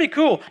that's pretty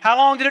cool. How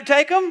long did it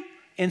take them?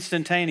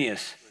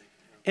 Instantaneous.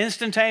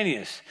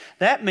 Instantaneous.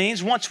 That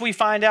means once we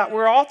find out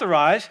we're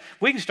authorized,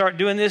 we can start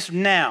doing this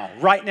now,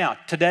 right now,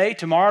 today,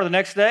 tomorrow, the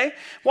next day.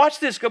 Watch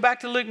this. Go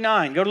back to Luke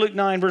 9. Go to Luke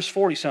 9, verse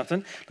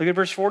 40-something. Look at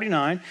verse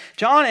 49.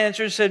 John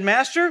answered and said,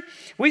 Master,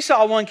 we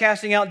saw one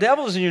casting out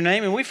devils in your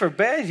name, and we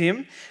forbade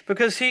him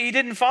because he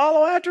didn't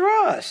follow after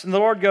us. And the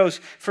Lord goes,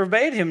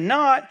 forbade him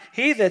not.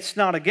 He that's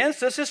not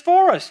against us is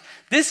for us.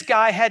 This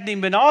guy hadn't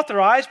even been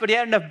authorized, but he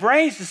had enough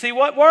brains to see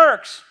what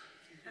works.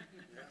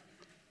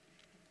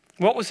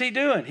 What was he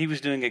doing? He was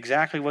doing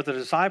exactly what the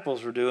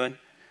disciples were doing.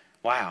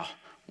 Wow.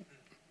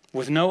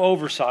 With no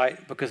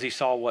oversight because he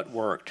saw what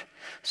worked.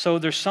 So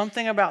there's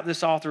something about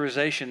this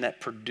authorization that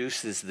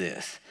produces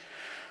this.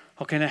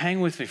 Okay, now hang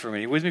with me for a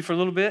minute. You with me for a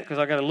little bit? Because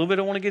I got a little bit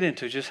I want to get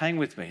into. Just hang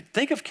with me.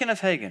 Think of Kenneth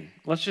Hagin.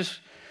 Let's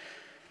just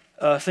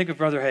think of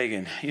Brother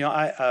Hagin. You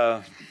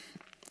know,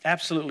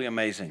 absolutely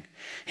amazing.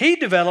 He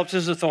developed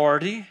his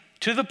authority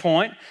to the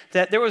point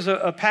that there was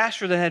a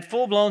pastor that had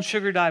full-blown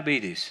sugar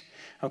diabetes.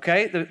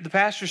 Okay, the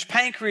pastor's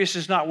pancreas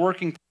is not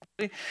working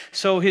properly,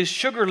 so his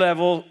sugar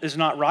level is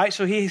not right,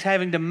 so he's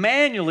having to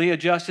manually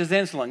adjust his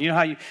insulin. You know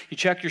how you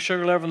check your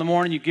sugar level in the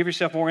morning, you give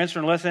yourself more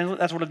insulin, less insulin?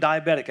 That's what a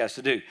diabetic has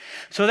to do.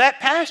 So that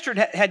pastor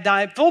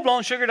had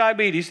full-blown sugar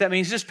diabetes. That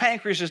means his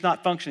pancreas is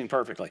not functioning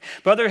perfectly.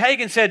 Brother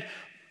Hagin said,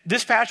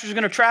 this pastor's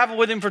going to travel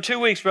with him for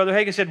 2 weeks. Brother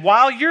Hagin said,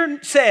 while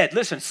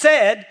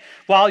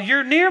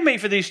you're near me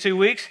for these 2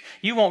 weeks,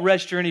 you won't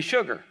register any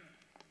sugar.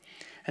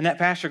 And that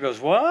pastor goes,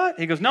 what?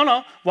 He goes,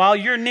 no. While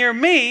you're near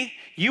me,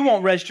 you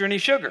won't register any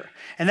sugar.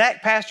 And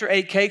that pastor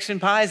ate cakes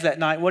and pies that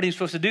night. What are you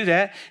supposed to do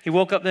that? He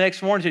woke up the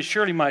next morning and said,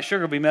 surely my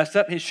sugar will be messed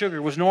up. His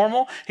sugar was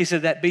normal. He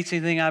said, that beats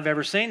anything I've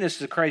ever seen. This is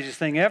the craziest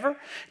thing ever.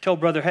 Told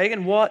Brother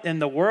Hagin, what in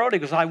the world? He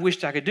goes, I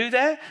wished I could do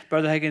that.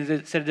 Brother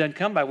Hagin said, it doesn't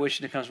come by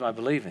wishing, it comes by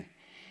believing.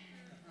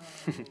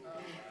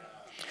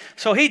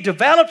 So he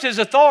developed his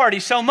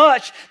authority so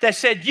much that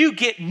said, you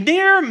get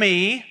near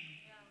me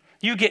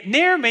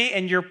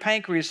and your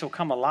pancreas will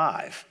come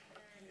alive.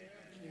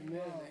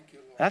 Amen.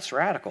 That's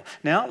radical.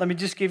 Now, let me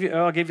just give you,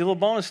 I'll give you a little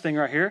bonus thing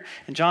right here.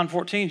 In John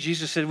 14,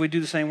 Jesus said we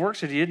do the same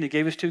works that he did, and he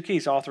gave us 2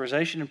 keys,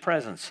 authorization and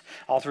presence.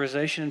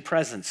 Authorization and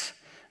presence.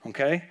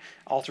 Okay?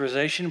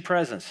 Authorization and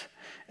presence.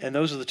 And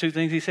those are the 2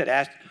 things he said.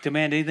 Ask,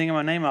 demand anything in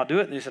my name, I'll do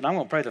it. And he said, I'm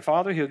going to pray to the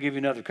Father. He'll give you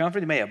another comfort.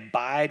 He may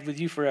abide with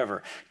you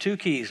forever. 2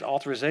 keys,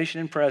 authorization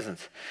and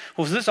presence.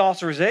 Well, so this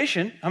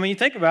authorization, I mean, you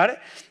think about it.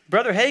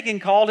 Brother Hagin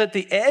called it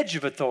the edge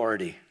of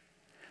authority.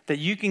 That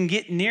you can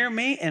get near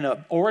me and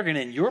an organ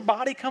in your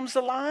body comes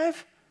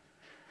alive.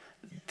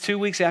 2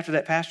 weeks after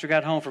that pastor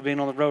got home for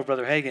being on the road,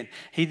 Brother Hagin,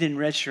 he didn't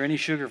register any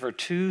sugar for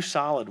 2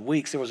 solid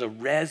weeks. There was a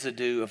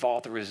residue of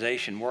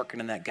authorization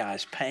working in that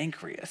guy's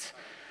pancreas.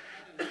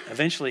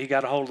 Eventually, he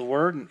got a hold of the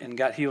Word and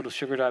got healed of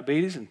sugar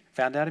diabetes and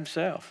found out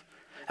himself.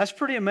 That's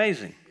pretty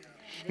amazing.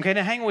 Okay,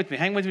 now hang with me.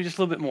 Hang with me just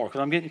a little bit more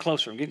because I'm getting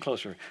closer.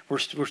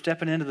 We're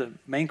stepping into the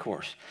main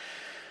course.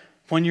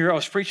 I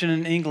was preaching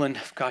in England,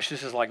 gosh,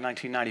 this is like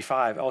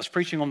 1995. I was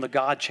preaching on the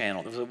God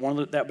channel. There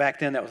was back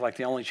then, that was like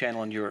the only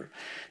channel in Europe.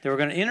 They were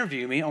going to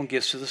interview me on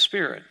gifts of the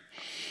Spirit.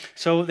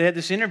 So they had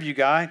this interview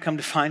guy. Come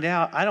to find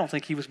out, I don't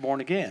think he was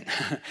born again.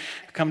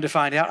 Come to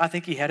find out, I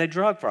think he had a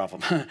drug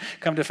problem.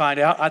 Come to find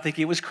out, I think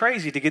it was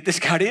crazy to get this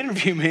guy to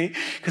interview me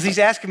because he's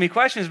asking me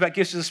questions about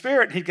gifts of the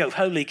Spirit. And he'd go,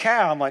 holy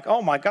cow. I'm like,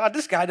 oh my God,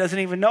 this guy doesn't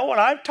even know what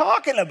I'm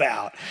talking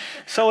about.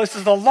 So this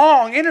is a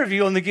long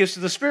interview on the gifts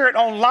of the Spirit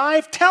on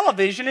live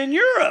television in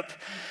Europe.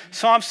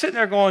 So I'm sitting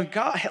there going,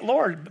 God,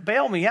 Lord,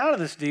 bail me out of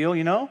this deal,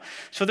 you know.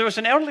 So there was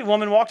an elderly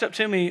woman walked up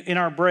to me in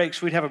our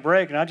breaks. We'd have a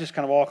break, and I'd just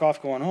kind of walk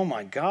off going, oh,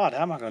 my God,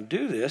 how am I going to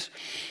do this?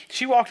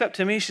 She walked up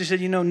to me. She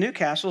said, you know,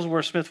 Newcastle is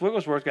where Smith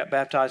Wigglesworth got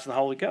baptized in the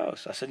Holy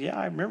Ghost. I said, yeah,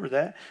 I remember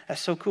that.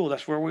 That's so cool.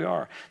 That's where we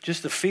are.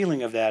 Just the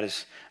feeling of that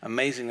is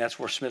amazing. That's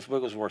where Smith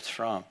Wigglesworth's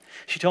from.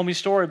 She told me a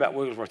story about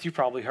Wigglesworth. You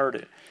probably heard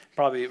it.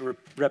 Probably a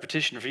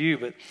repetition for you,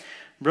 but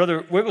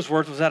Brother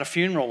Wigglesworth was at a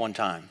funeral one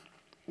time.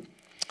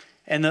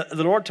 And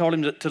the Lord told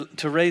him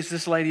to raise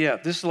this lady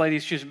up. This lady,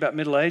 she's about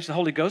middle-aged. The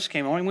Holy Ghost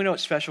came on. And we know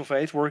it's special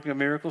faith, working of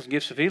miracles,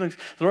 gifts of healings.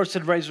 The Lord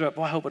said, raise her up.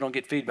 Well, I hope I don't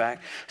get feedback.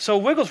 So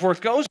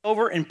Wigglesworth goes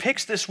over and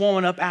picks this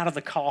woman up out of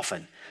the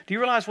coffin. Do you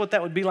realize what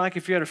that would be like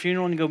if you had a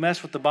funeral and you go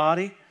mess with the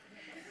body?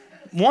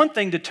 one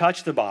thing to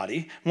touch the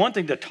body, one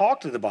thing to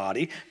talk to the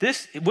body.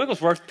 This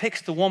Wigglesworth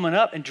picks the woman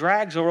up and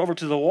drags her over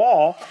to the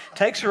wall,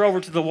 takes her over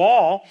to the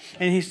wall,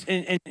 and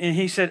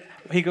he said,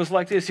 he goes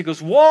like this. He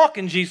goes, walk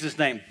in Jesus'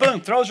 name.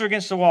 Boom, throws her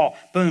against the wall.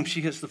 Boom,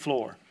 she hits the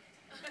floor.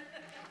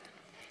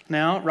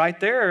 Now, right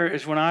there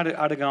is when I'd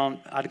have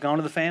gone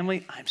to the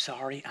family. I'm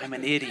sorry, I'm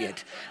an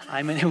idiot.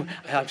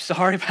 I'm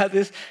sorry about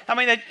this. I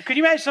mean, could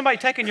you imagine somebody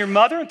taking your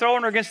mother and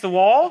throwing her against the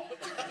wall?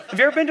 Have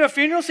you ever been to a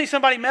funeral, see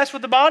somebody mess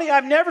with the body?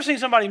 I've never seen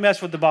somebody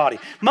mess with the body,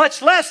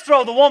 much less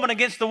throw the woman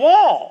against the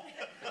wall.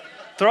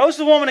 Throws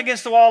the woman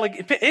against the wall.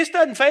 It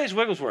doesn't faze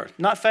Wigglesworth,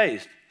 not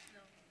fazed.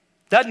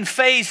 Doesn't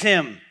faze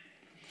him.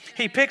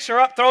 He picks her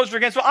up, throws her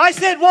against the wall. I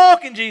said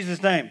walk in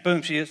Jesus' name.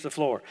 Boom, she hits the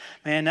floor.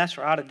 Man, that's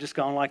where I'd have just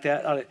gone like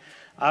that.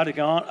 I'd have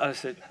gone, I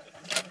said,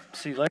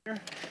 see you later.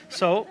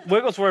 So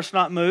Wigglesworth's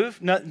not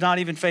moved, not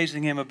even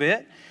facing him a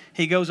bit.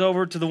 He goes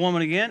over to the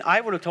woman again.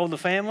 I would have told the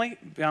family,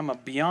 I'm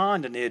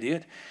beyond an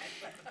idiot.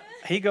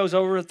 He goes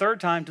over a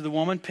third time to the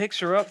woman, picks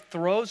her up,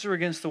 throws her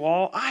against the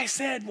wall. I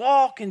said,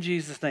 walk in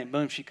Jesus' name.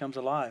 Boom, she comes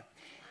alive.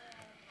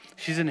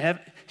 She's in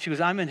heaven. She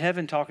goes, I'm in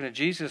heaven talking to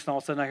Jesus, and all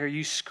of a sudden I hear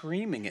you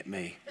screaming at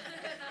me.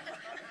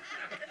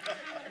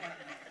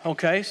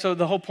 Okay, so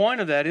the whole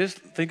point of that is,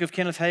 think of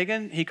Kenneth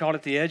Hagin. He called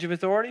it the edge of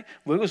authority.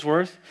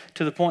 Wigglesworth,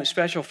 to the point,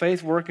 special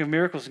faith, working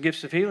miracles and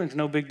gifts of healing is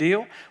no big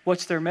deal.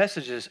 What's their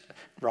messages?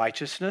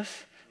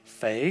 Righteousness,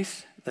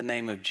 faith, the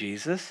name of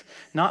Jesus.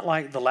 Not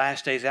like the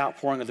last day's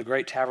outpouring of the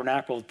great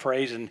tabernacle of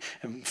praise and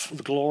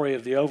the glory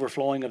of the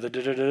overflowing of the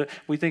da-da-da.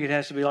 We think it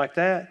has to be like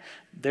that.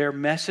 Their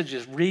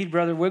messages. Read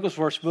Brother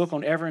Wigglesworth's book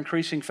on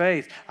ever-increasing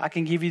faith. I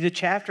can give you the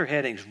chapter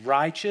headings.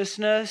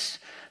 Righteousness,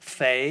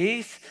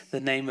 faith,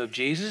 the name of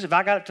Jesus. If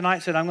I got up tonight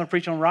and said, I'm going to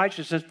preach on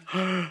righteousness,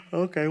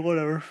 okay,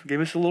 whatever.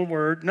 Give us a little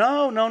word.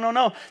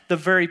 No. The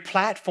very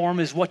platform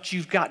is what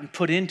you've gotten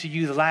put into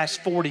you the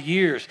last 40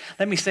 years.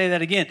 Let me say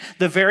that again.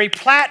 The very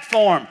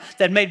platform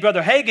that made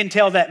Brother Hagin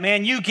tell that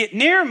man, you get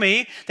near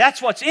me,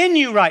 that's what's in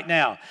you right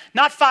now.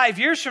 Not 5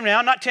 years from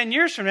now, not 10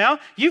 years from now.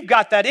 You've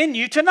got that in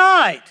you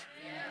tonight.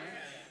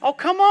 Oh,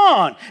 come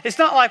on. It's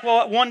not like,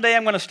 well, one day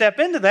I'm going to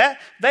step into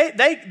that.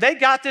 They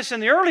got this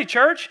in the early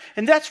church,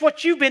 and that's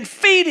what you've been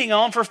feeding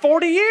on for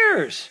 40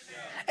 years.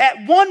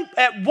 Yeah.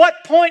 At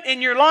what point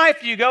in your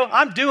life do you go,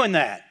 I'm doing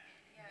that?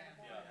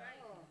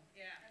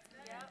 Yeah.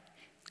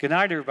 Good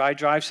night, everybody.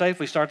 Drive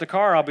safely. Start the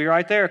car. I'll be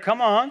right there.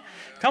 Come on.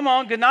 Come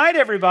on. Good night,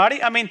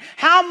 everybody. I mean,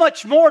 how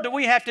much more do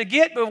we have to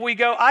get before we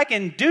go, I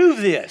can do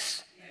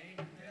this?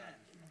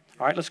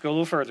 All right, let's go a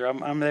little further.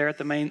 I'm there at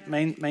the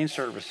main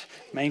service,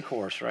 main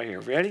course right here.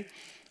 Ready?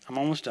 I'm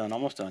almost done,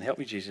 almost done. Help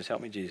me, Jesus.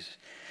 Help me, Jesus.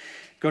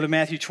 Go to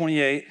Matthew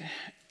 28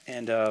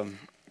 and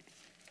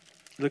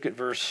look at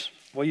verse.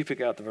 Well, you pick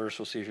out the verse.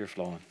 We'll see if you're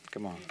flowing.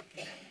 Come on.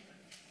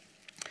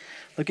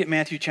 Look at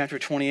Matthew chapter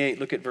 28.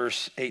 Look at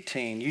verse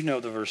 18. You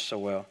know the verse so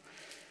well.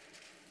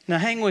 Now,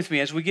 hang with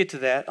me as we get to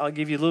that. I'll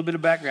give you a little bit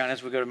of background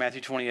as we go to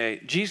Matthew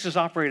 28. Jesus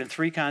operated in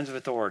three kinds of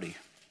authority.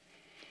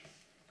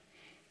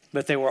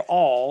 But they were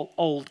all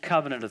Old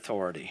Covenant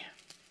authority.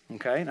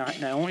 Okay? Now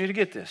I want you to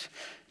get this.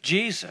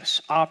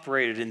 Jesus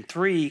operated in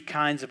three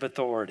kinds of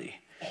authority,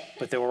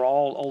 but they were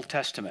all Old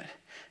Testament.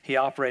 He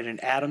operated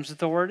in Adam's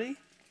authority.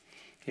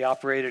 He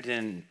operated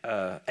in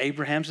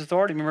Abraham's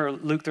authority. Remember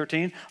Luke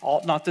 13?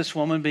 Ought not this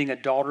woman, being a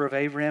daughter of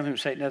Abraham, whom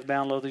Satan hath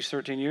bound lo these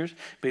 13 years,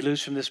 be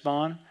loosed from this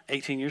bond?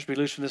 18 years, be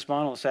loosed from this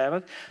bond on the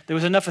Sabbath. There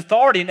was enough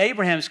authority in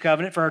Abraham's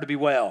covenant for her to be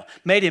well.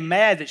 Made him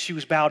mad that she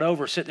was bowed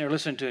over, sitting there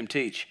listening to him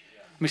teach.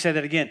 Let me say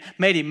that again.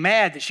 Made him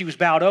mad that she was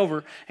bowed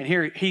over, and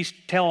here he's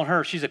telling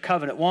her she's a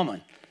covenant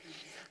woman.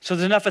 So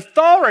there's enough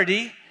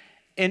authority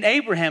in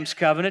Abraham's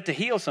covenant to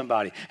heal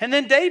somebody. And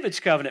then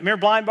David's covenant.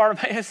 Remember blind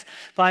Bartimaeus?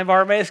 Blind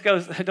Bartimaeus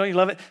goes, don't you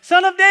love it?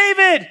 Son of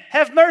David,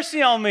 have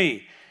mercy on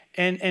me.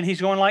 And he's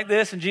going like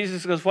this, and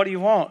Jesus goes, what do you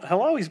want?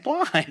 Hello, he's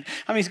blind. I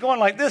mean, he's going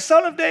like this,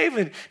 Son of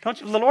David.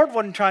 The Lord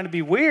wasn't trying to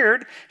be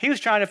weird. He was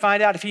trying to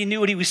find out if he knew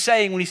what he was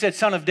saying when he said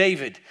Son of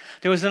David.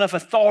 There was enough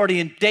authority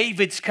in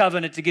David's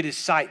covenant to get his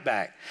sight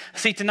back.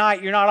 See,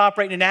 tonight, you're not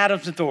operating in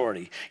Adam's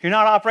authority. You're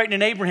not operating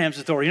in Abraham's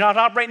authority. You're not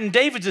operating in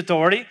David's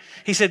authority.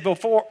 He said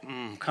before,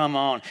 come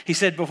on. He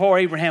said before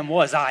Abraham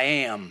was, I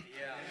am.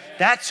 Yeah.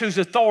 That's whose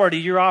authority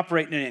you're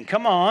operating in.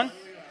 Come on.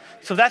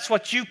 So that's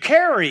what you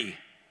carry.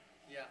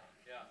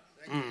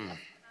 All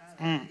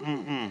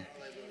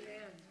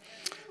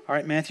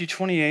right, Matthew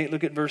 28,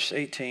 look at verse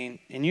 18.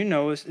 And you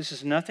know this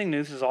is nothing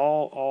new. This is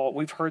all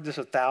we've heard this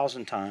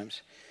 1,000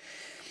 times.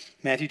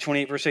 Matthew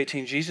 28, verse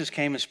 18, Jesus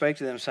came and spake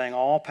to them, saying,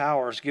 all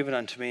power is given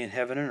unto me in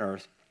heaven and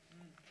earth.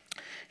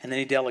 And then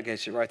he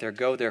delegates it right there.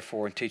 Go,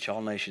 therefore, and teach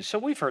all nations. So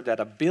we've heard that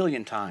 1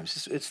 billion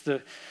times. It's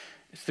the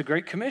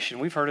Great Commission.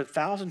 We've heard it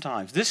 1,000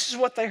 times. This is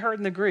what they heard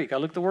in the Greek. I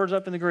looked the words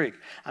up in the Greek.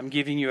 I'm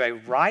giving you a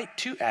right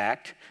to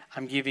act.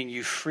 I'm giving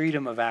you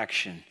freedom of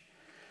action.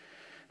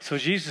 So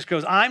Jesus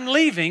goes, I'm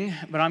leaving,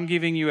 but I'm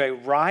giving you a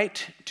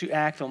right to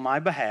act on my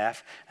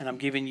behalf, and I'm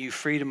giving you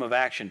freedom of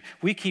action.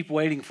 We keep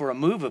waiting for a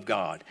move of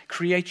God.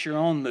 Create your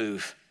own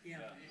move.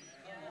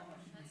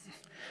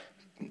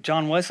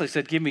 John Wesley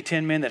said, give me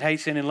 10 men that hate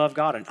sin and love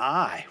God, and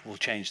I will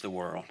change the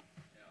world.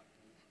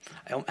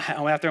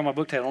 I'm out there on my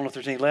book table. I don't know if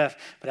there's any left,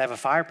 but I have a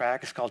fire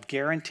pack. It's called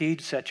Guaranteed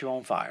to Set You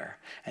on Fire.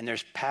 And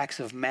there's packs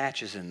of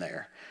matches in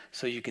there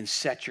so you can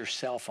set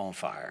yourself on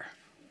fire.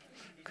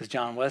 Because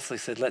John Wesley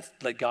said,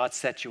 let God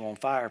set you on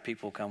fire.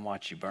 People will come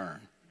watch you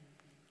burn.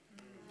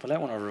 Well, that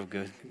went over real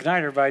good. Good night,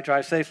 everybody.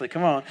 Drive safely.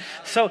 Come on.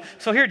 So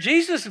here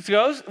Jesus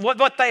goes.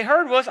 What they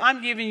heard was,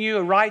 I'm giving you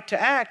a right to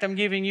act. I'm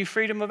giving you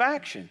freedom of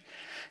action.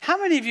 How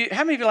many of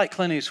you like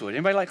Clint Eastwood?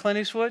 Anybody like Clint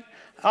Eastwood?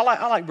 I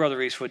like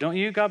Brother Eastwood, don't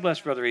you? God bless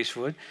Brother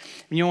Eastwood.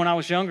 You know, when I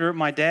was younger,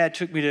 my dad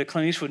took me to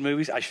Clint Eastwood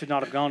movies. I should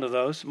not have gone to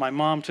those. My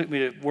mom took me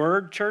to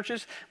Word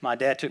churches. My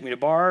dad took me to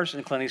bars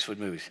and Clint Eastwood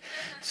movies.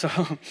 So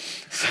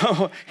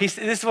this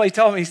is what he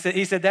told me.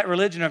 He said, that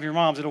religion of your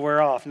mom's, it'll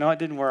wear off. No, it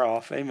didn't wear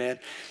off. Amen.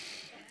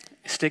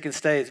 Stick and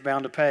stay, it's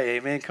bound to pay.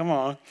 Amen. Come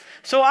on.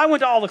 So I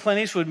went to all the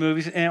Clint Eastwood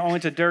movies, and I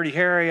went to Dirty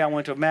Harry. I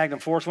went to Magnum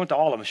Force. Went to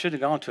all of them. I shouldn't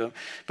have gone to them.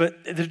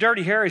 But the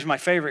Dirty Harry is my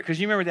favorite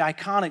because you remember the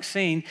iconic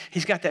scene.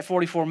 He's got that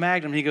 44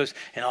 Magnum. And he goes,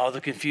 in all the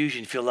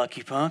confusion, feel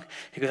lucky, punk?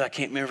 He goes, I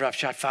can't remember if I've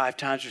shot 5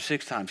 times or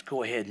 6 times.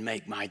 Go ahead and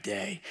make my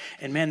day.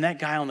 And man, that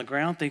guy on the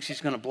ground thinks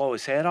he's going to blow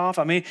his head off.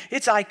 I mean,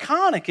 it's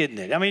iconic, isn't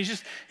it? I mean,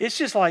 it's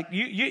just like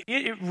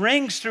it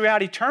rings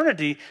throughout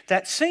eternity,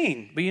 that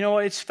scene. But you know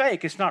what? It's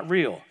fake. It's not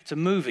real. It's a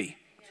movie.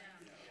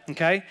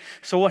 Okay,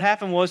 so what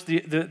happened was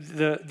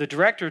the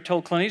director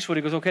told Clint Eastwood,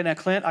 he goes, okay, now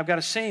Clint, I've got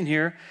a scene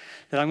here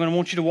that I'm going to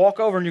want you to walk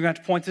over and you're going to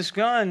have to point this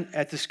gun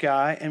at this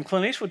guy. And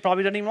Clint Eastwood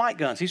probably doesn't even like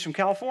guns. He's from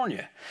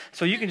California.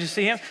 So you can just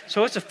see him.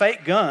 So it's a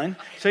fake gun.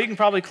 So you can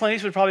Clint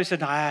Eastwood probably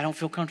said, I don't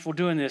feel comfortable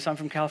doing this. I'm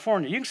from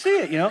California. You can see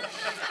it, you know.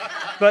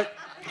 But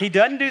he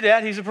doesn't do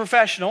that. He's a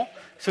professional.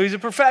 So he's a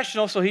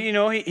professional. So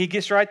he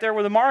gets right there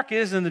where the mark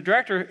is. And the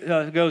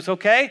director goes,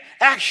 okay,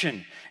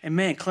 action. And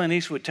man, Clint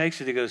Eastwood takes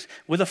it. He goes,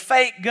 with a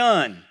fake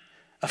gun,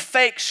 a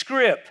fake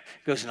script.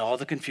 He goes, in all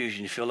the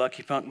confusion, you feel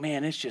lucky, punk?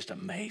 Man, it's just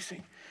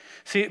amazing.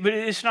 See, but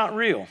it's not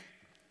real.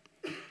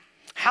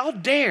 How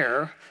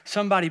dare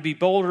somebody be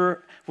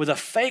bolder with a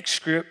fake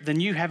script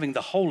than you having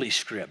the holy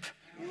script?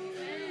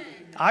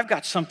 I've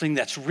got something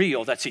that's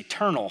real, that's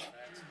eternal.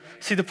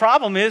 See, the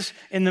problem is,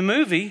 in the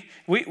movie,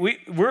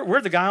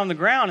 we're the guy on the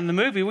ground. In the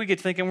movie, we get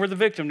thinking we're the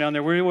victim down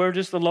there. We're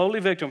just the lowly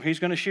victim. He's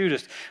going to shoot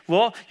us.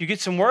 Well, you get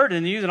some word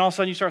in you, and all of a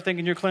sudden you start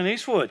thinking you're Clint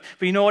Eastwood.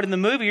 But you know what? In the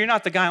movie, you're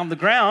not the guy on the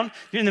ground.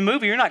 In the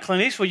movie, you're not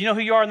Clint Eastwood. You know who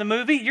you are in the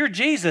movie? You're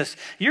Jesus.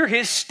 You're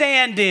his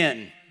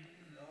stand-in.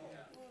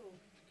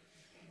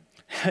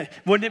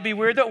 Wouldn't it be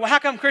weird, though? Well, how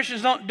come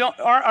Christians aren't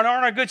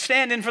a good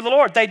stand-in for the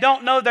Lord? They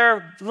don't know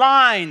their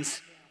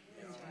lines.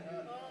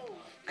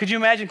 Could you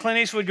imagine Clint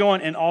Eastwood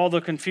going, in all the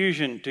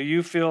confusion, do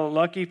you feel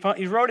lucky? He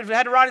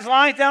had to write his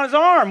lines down his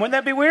arm. Wouldn't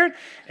that be weird?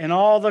 In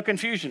all the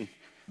confusion,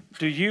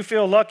 do you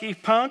feel lucky,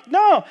 punk?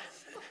 No.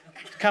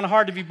 It's kind of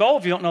hard to be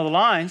bold if you don't know the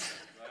lines.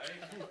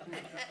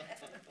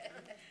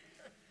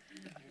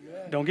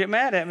 Don't get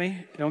mad at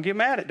me. Don't get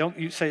mad at. Don't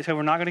you say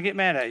we're not going to get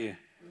mad at you.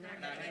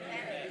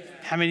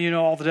 How many of you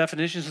know all the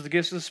definitions of the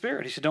gifts of the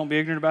Spirit? He said, don't be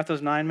ignorant about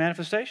those 9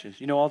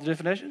 manifestations. You know all the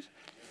definitions?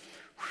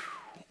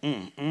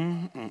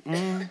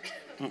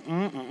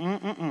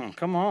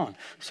 Come on.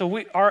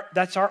 So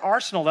that's our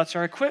arsenal. That's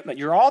our equipment.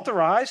 You're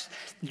authorized.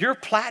 Your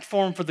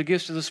platform for the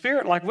gifts of the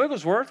Spirit, like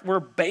Wigglesworth,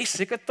 we're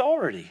basic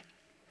authority.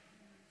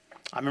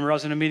 I remember I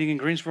was in a meeting in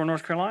Greensboro,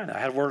 North Carolina. I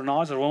had a word of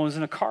knowledge that a woman was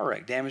in a car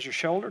wreck, damaged her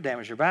shoulder,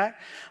 damaged her back.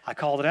 I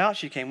called it out.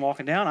 She came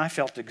walking down. I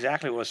felt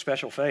exactly what was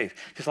special faith.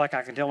 Just like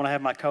I can tell when I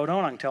have my coat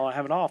on, I can tell when I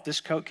have it off. This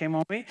coat came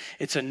on me.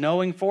 It's a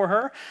knowing for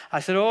her.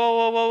 I said,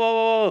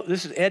 whoa.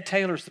 This is Ed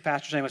Taylor's the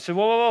pastor's name. I said,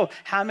 whoa.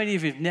 How many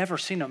of you have never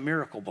seen a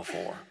miracle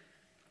before?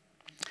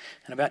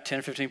 And about 10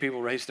 or 15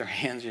 people raised their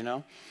hands, you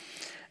know.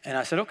 And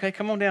I said, okay,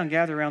 come on down,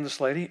 gather around this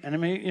lady. And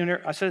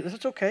I said,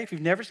 it's okay if you've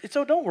never,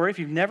 don't worry, if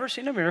you've never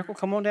seen a miracle,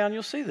 come on down,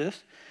 you'll see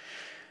this.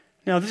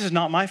 Now, this is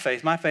not my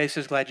faith. My faith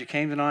says, glad you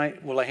came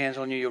tonight. We'll lay hands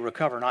on you, you'll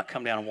recover, not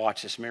come down and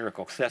watch this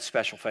miracle, because that's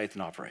special faith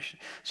in operation.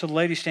 So the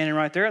lady's standing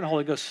right there, and the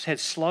Holy Ghost had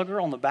slugged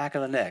her on the back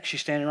of the neck. She's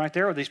standing right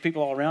there with these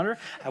people all around her.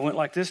 I went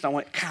like this, and I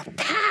went,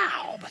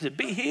 pow! I said,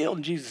 be healed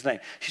in Jesus'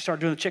 name. She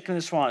started doing the chicken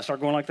and the swan. I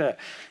started going like that.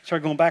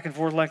 Started going back and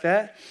forth like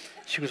that.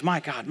 She goes, my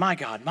God.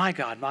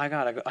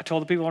 I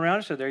told the people around her,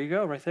 I said, there you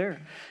go, right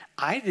there.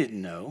 I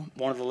didn't know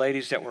one of the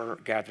ladies that were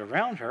gathered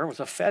around her was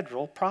a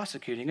federal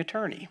prosecuting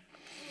attorney.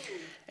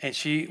 And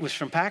she was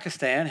from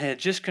Pakistan, had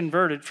just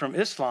converted from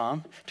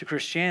Islam to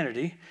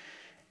Christianity.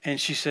 And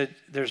she said,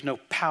 there's no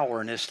power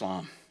in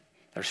Islam.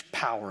 There's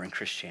power in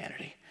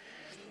Christianity.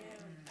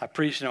 I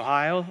preached in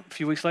Ohio a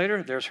few weeks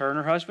later. There's her and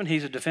her husband.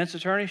 He's a defense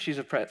attorney. She's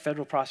a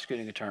federal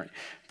prosecuting attorney.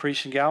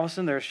 Preached in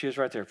Galveston. There she is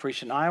right there.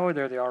 Preached in Iowa.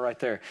 There they are right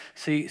there.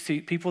 See,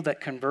 people that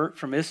convert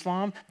from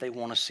Islam, they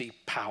want to see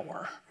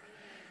power.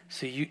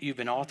 See, you've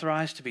been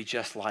authorized to be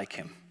just like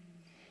him.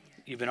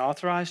 You've been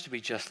authorized to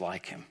be just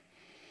like him.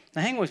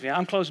 Now, hang with me.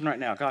 I'm closing right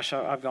now. Gosh,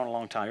 I've gone a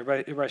long time.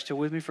 Everybody still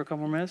with me for a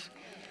couple more minutes?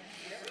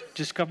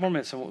 Just a couple more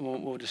minutes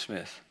and we'll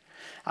dismiss.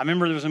 I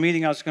remember there was a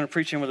meeting I was going to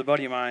preach in with a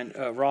buddy of mine,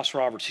 Ross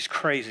Roberts. He's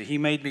crazy. He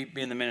made me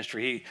be in the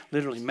ministry. He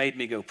literally made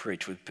me go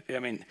preach.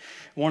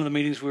 One of the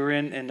meetings we were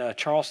in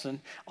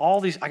Charleston,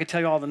 I could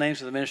tell you all the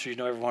names of the ministries,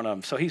 you know every one of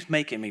them. So he's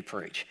making me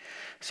preach.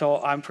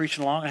 So I'm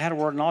preaching along. I had a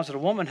word of knowledge that a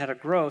woman had a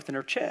growth in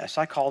her chest.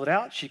 I called it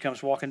out. She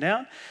comes walking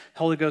down. The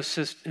Holy Ghost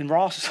says, and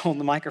Ross is holding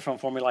the microphone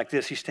for me like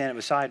this. He's standing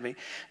beside me.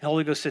 The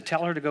Holy Ghost said,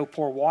 tell her to go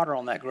pour water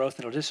on that growth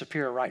and it'll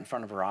disappear right in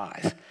front of her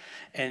eyes.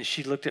 And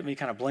she looked at me,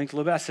 kind of blinked a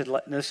little bit. I said,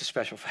 this is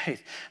special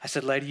faith. I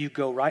said, lady, you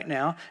go right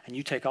now and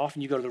you take off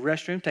and you go to the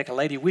restroom, take a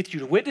lady with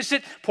you to witness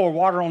it, pour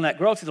water on that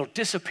growth. It'll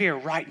disappear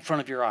right in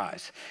front of your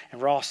eyes.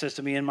 And Ross says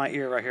to me in my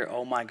ear right here,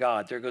 oh my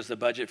God, there goes the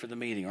budget for the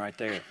meeting right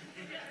there.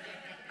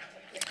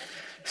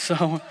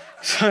 So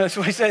that's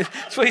what he said.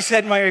 That's what he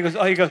said in my ear. He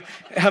goes,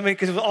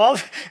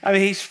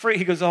 he's free.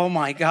 He goes, oh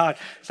my God.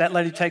 So that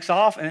lady takes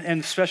off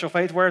and special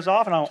faith wears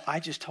off. And I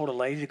just told a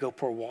lady to go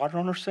pour water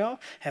on herself.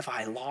 Have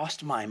I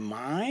lost my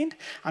mind?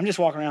 I'm just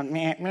walking around,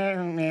 I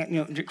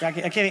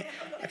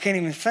can't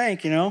even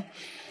think,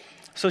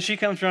 So she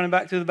comes running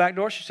back through the back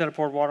door. She said, I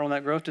poured water on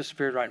that growth,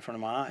 disappeared right in front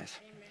of my eyes.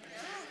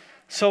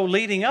 So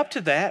leading up to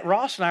that,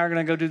 Ross and I are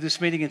going to go do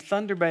this meeting in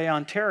Thunder Bay,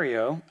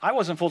 Ontario. I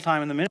wasn't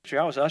full-time in the ministry.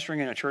 I was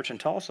ushering in a church in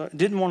Tulsa.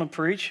 Didn't want to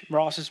preach.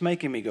 Ross is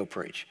making me go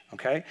preach,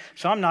 okay?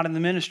 So I'm not in the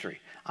ministry.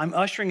 I'm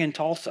ushering in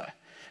Tulsa,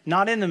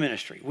 not in the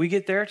ministry. We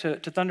get there to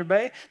Thunder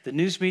Bay. The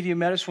news media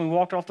met us when we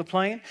walked off the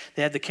plane.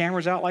 They had the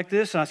cameras out like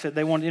this, and I said,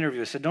 they wanted to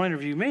interview us. I said, don't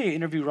interview me,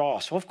 interview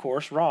Ross. Well, of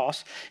course,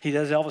 Ross, he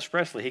does Elvis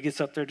Presley. He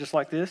gets up there just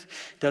like this,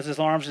 does his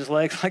arms, his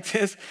legs like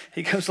this.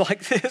 He goes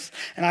like this,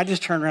 and I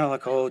just turn around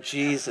like, oh,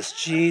 Jesus,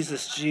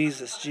 Jesus,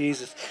 Jesus,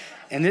 Jesus.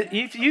 And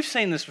you've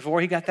seen this before.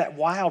 He got that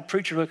wild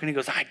preacher look, and he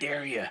goes, I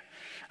dare you.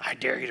 I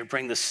dare you to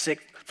bring the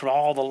sick from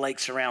all the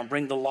lakes around.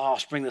 Bring the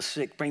lost, bring the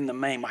sick, bring the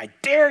maimed. I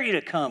dare you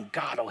to come.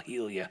 God will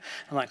heal you.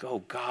 I'm like,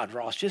 oh, God,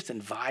 Ross, just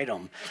invite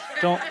them.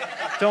 Don't.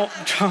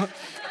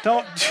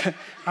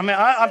 I mean,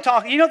 I'm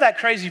talking, that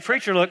crazy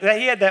preacher look,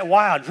 he had that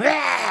wild,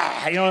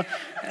 I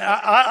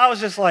was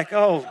just like,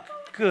 oh,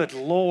 good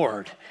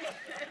Lord.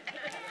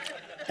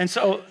 And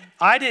so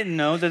I didn't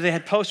know that they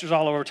had posters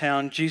all over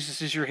town.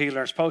 Jesus is your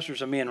healer. It's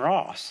posters of me and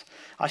Ross.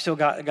 I still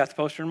got the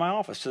poster in my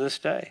office to this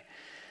day.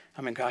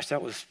 I mean, gosh,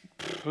 that was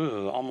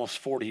almost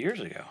 40 years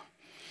ago.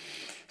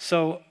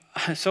 So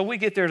we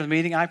get there to the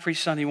meeting. I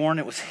preached Sunday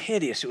morning. It was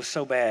hideous. It was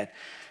so bad.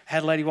 I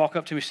had a lady walk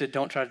up to me and said,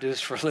 don't try to do this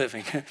for a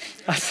living.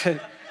 I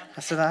said,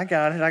 I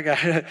got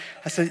it.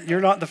 I said, you're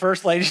not the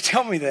first lady to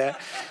tell me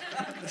that.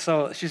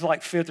 So she's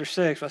like fifth or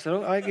sixth. I said,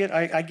 oh, I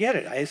get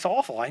it. It's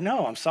awful. I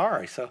know. I'm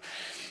sorry. So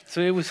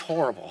it was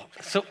horrible.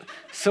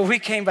 So we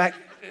came back.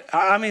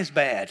 I mean, it's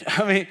bad.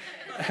 I mean,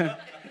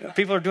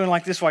 people are doing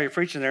like this while you're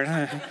preaching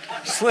there.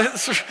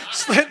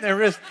 Slitting their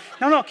wrist.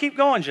 No, keep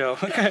going, Joe.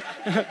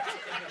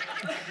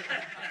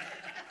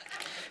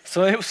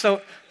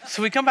 So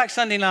we come back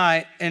Sunday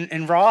night,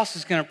 and Ross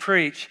is going to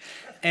preach,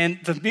 and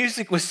the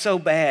music was so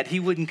bad, he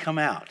wouldn't come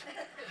out.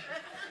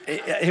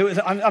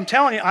 I'm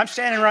telling you, I'm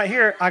standing right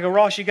here. I go,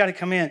 Ross, you got to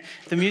come in.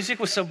 The music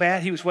was so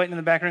bad, he was waiting in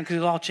the background because it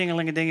was all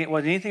ching-a-ling-a-ding. It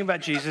wasn't anything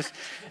about Jesus.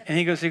 And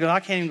he goes, I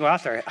can't even go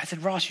out there. I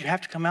said, Ross, you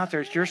have to come out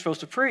there. You're supposed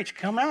to preach.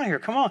 Come out here.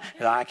 Come on. He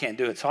said, I can't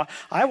do it. So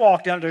I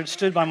walked out there and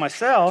stood by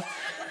myself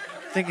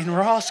thinking,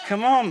 Ross,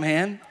 come on,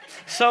 man.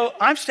 So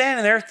I'm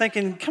standing there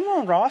thinking, come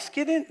on, Ross,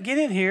 get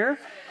in here.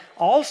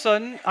 All of a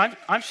sudden,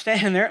 I'm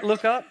standing there,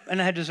 look up,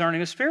 and I had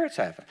discerning of spirits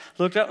happen.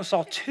 Looked up and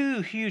saw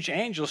two huge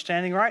angels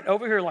standing right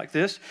over here like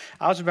this.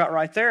 I was about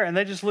right there, and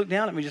they just looked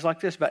down at me just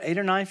like this, about 8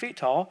 or 9 feet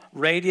tall,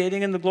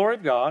 radiating in the glory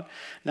of God.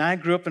 Now, I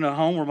grew up in a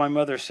home where my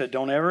mother said,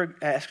 don't ever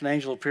ask an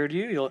angel to appear to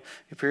you. You'll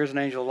appear as an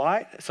angel of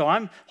light. So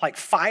I'm like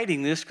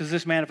fighting this because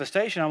this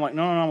manifestation, I'm like,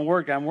 no, I'm a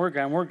word guy,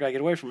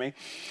 get away from me.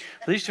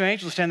 So these two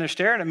angels stand there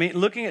staring at me,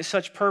 looking at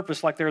such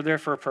purpose like they were there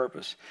for a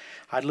purpose.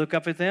 I'd look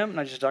up at them, and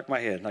I just duck my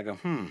head, and I go,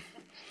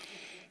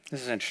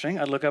 this is interesting.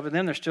 I'd look up at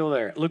them. They're still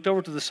there. Looked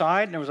over to the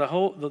side, and there was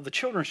the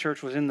children's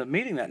church was in the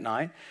meeting that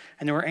night,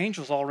 and there were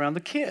angels all around the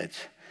kids.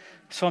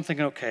 So I'm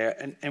thinking,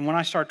 okay. And when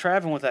I started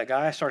traveling with that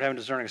guy, I started having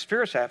discerning of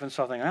spirits happen,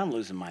 so I'm thinking, I'm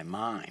losing my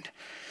mind.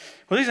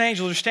 Well, these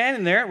angels are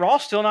standing there.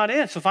 Ross still not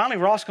in. So finally,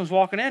 Ross comes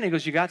walking in. He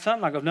goes, you got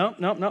something? I go, no,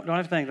 don't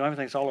have a thing.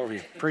 It's all over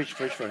you. Preach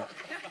for it.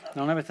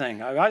 Don't have a thing.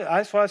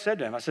 That's what I said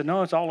to him. I said,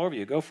 no, it's all over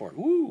you. Go for it.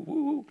 Woo,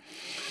 woo, woo.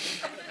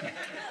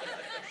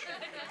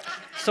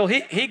 So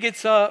he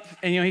gets up,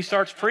 and he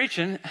starts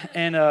preaching,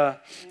 and the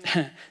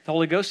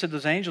Holy Ghost said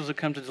those angels had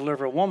come to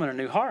deliver a woman a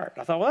new heart.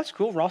 I thought, well, that's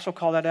cool. Ross will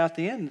call that out at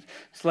the end.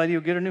 This lady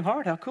will get a new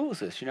heart. How cool is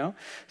this,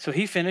 So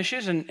he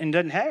finishes and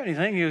doesn't have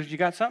anything. He goes, you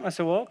got something? I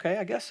said, well, okay,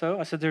 I guess so.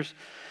 I said,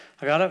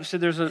 I got up and said,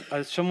 there's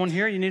someone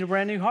here, you need a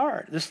brand new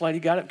heart. This lady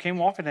got up, came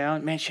walking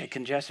down. Man, she had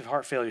congestive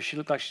heart failure. She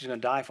looked like she was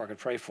going to die before I could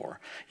pray for her.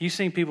 You've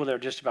seen people that are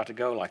just about to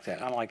go like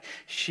that. I'm like,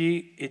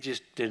 it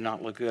just did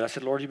not look good. I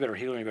said, Lord, you better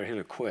heal her. You better heal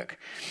her quick.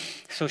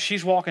 So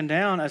she's walking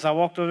down. As I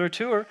walked over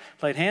to her,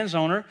 laid hands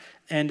on her,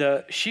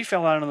 and she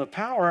fell out on the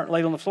power,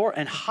 laid on the floor,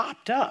 and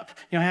hopped up.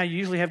 You know how you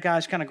usually have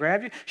guys kind of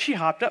grab you? She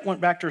hopped up,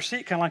 went back to her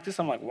seat, kind of like this.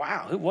 I'm like,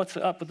 wow, what's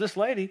up with this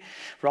lady?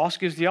 Ross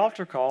gives the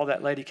altar call.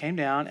 That lady came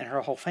down, and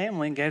her whole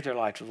family, and gave their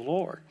life to the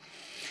Lord.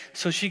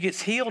 So she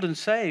gets healed and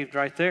saved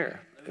right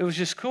there. It was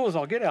just cool as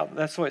all get out.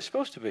 That's the way it's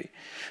supposed to be.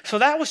 So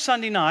that was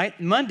Sunday night.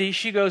 Monday,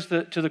 she goes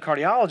to the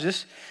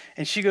cardiologist,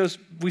 and she goes,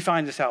 we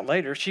find this out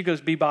later, she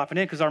goes bebopping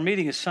in because our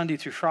meeting is Sunday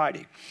through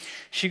Friday.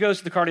 She goes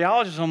to the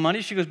cardiologist on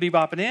Monday. She goes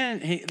bebopping in.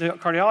 The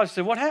cardiologist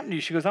said, what happened to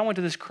you? She goes, I went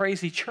to this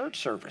crazy church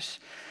service.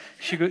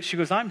 She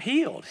goes, I'm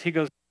healed. He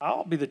goes,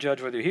 I'll be the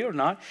judge whether you're healed or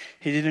not.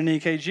 He did an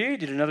EKG,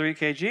 did another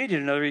EKG, did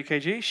another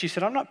EKG. She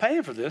said, I'm not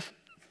paying for this.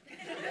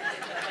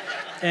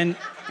 And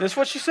that's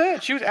what she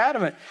said. She was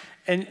adamant.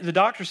 And the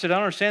doctor said, I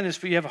don't understand this,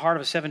 but you have a heart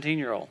of a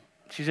 17-year-old.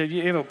 She said,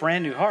 you have a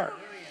brand new heart.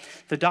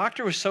 The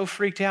doctor was so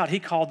freaked out, he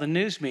called the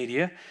news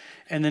media,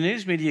 and the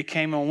news media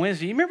came on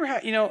Wednesday. You remember how,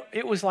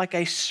 it was like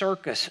a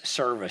circus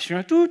service,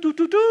 doo, doo,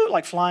 doo, doo,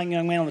 like Flying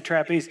Young Man on the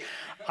Trapeze.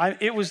 I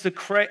was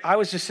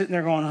just sitting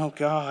there going, oh,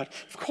 God.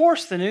 Of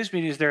course the news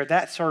media is there at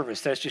that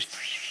service. That's just,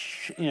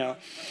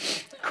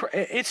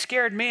 it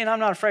scared me, and I'm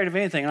not afraid of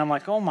anything. And I'm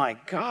like, oh, my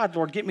God,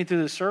 Lord, get me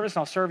through this service, and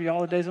I'll serve you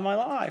all the days of my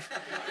life.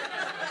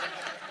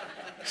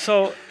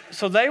 So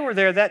they were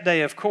there that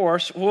day, of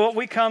course. Well,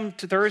 we come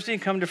to Thursday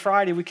and come to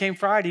Friday. We came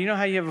Friday. You know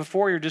how you have a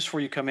foyer just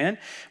before you come in?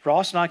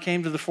 Ross and I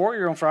came to the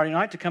foyer on Friday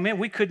night to come in.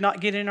 We could not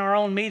get in our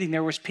own meeting.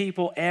 There was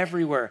people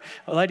everywhere.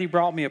 A lady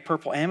brought me a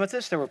purple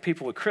amethyst. There were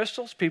people with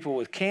crystals, people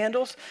with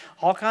candles,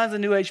 all kinds of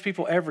New Age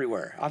people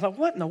everywhere. I thought,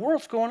 what in the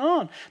world's going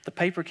on? The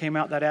paper came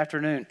out that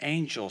afternoon.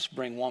 Angels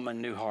bring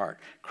woman new heart.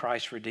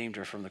 Christ redeemed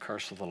her from the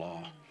curse of the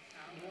law.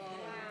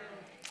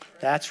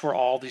 That's where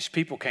all these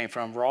people came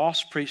from.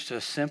 Ross preached a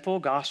simple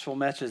gospel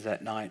message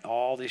that night.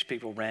 All these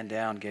people ran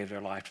down and gave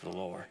their life to the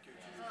Lord.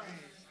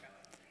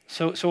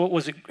 So what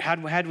was it? How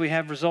do we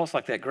have results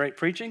like that? Great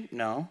preaching?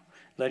 No.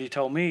 Lady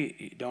told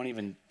me, don't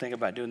even think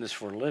about doing this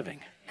for a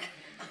living.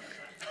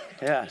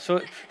 Yeah.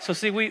 So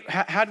see,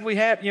 how do we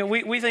have,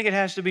 we think it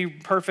has to be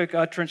perfect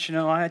utterance.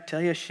 I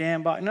tell you,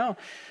 shambach. No.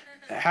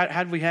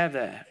 How do we have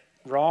that?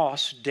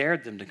 Ross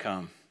dared them to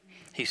come.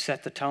 He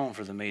set the tone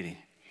for the meeting.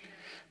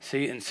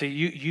 See,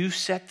 you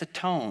set the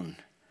tone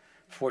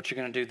for what you're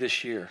going to do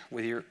this year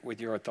with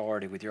your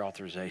authority, with your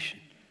authorization.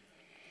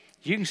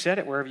 You can set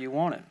it wherever you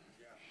want it.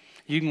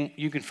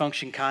 You can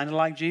function kind of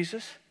like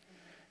Jesus.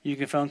 You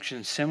can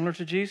function similar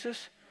to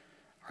Jesus,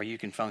 or you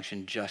can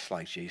function just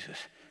like Jesus.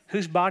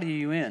 Whose body are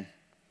you in?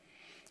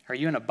 Are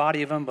you in a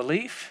body of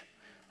unbelief?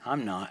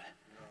 I'm not.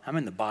 I'm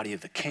in the body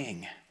of the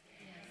King.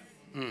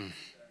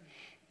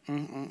 All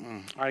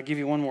right, I'll give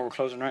you one more. We're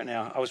closing right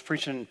now. I was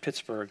preaching in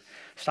Pittsburgh.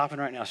 Stopping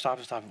right now.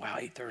 Stopping. Wow,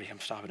 8:30. I'm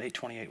stopping.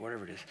 8:28,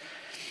 whatever it is.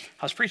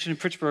 I was preaching in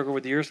Pittsburgh over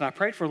the years, and I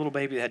prayed for a little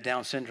baby that had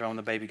Down syndrome, and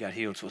the baby got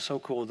healed. So it was so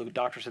cool. The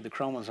doctor said the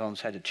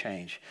chromosomes had to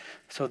change.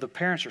 So the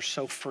parents are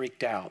so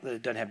freaked out that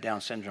it doesn't have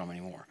Down syndrome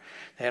anymore.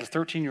 They had a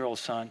 13-year-old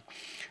son.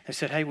 They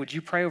said, hey, would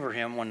you pray over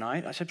him one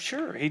night? I said,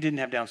 sure. He didn't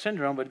have Down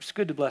syndrome, but it's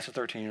good to bless a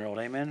 13-year-old.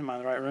 Amen? Am I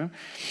in the right room?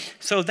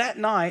 So that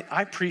night,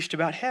 I preached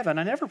about heaven.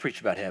 I never preached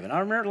about heaven. I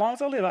remember as long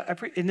as I live,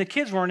 and the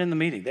kids weren't in the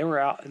meeting. They were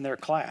out in their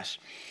class.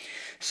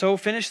 So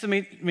finished the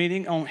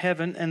meeting on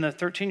heaven, and the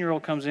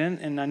 13-year-old comes in,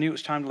 and I knew it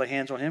was time to lay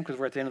hands on him because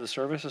we're at the end of the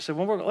service. I said,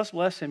 well, let's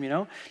bless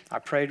him, I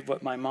prayed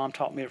what my mom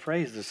taught me to pray.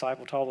 He's a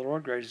disciple taught the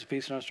Lord, great is his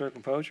peace and unstirred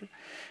composure.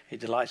 He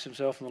delights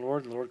himself in the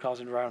Lord. The Lord calls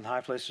him to ride on the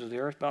high places of the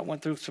earth. But I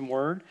went through some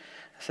word.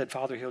 I said,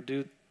 Father, he'll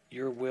do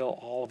your will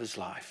all of his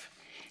life.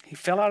 He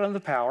fell out under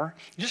the power.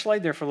 He just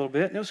laid there for a little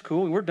bit, and it was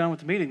cool. We were done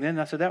with the meeting then.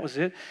 And I said, that was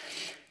it.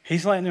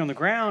 He's laying there on the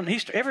ground.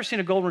 He's ever seen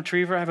a golden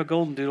retriever? I have a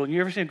golden doodle.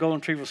 You ever seen a golden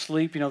retriever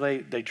sleep?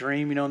 They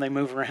dream, and they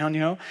move around,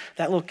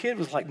 That little kid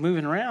was like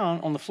moving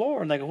around on the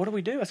floor, and they go, what do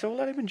we do? I said, well,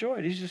 let him enjoy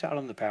it. He's just out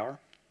on the power.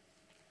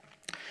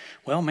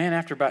 Well, man,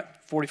 after about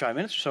 45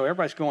 minutes or so,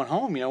 everybody's going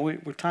home.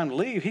 We're time to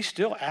leave. He's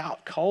still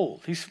out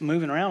cold. He's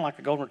moving around like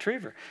a golden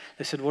retriever.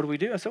 They said, what do we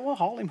do? I said, well,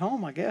 haul him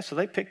home, I guess. So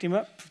they picked him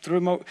up,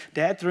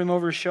 Dad threw him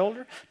over his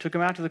shoulder, took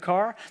him out to the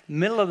car.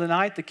 Middle of the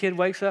night, the kid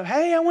wakes up.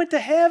 Hey, I went to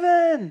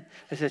heaven.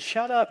 They said,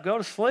 shut up, go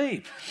to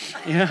sleep.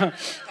 Middle of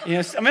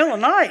the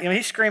night,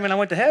 he's screaming, I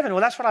went to heaven.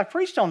 Well, that's what I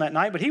preached on that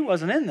night, but he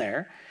wasn't in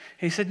there.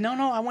 He said, no,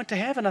 I went to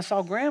heaven. I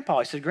saw Grandpa.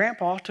 He said,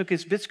 Grandpa took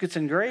his biscuits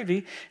and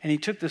gravy, and he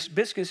took the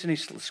biscuits and he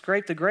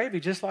scraped the gravy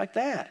just like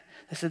that.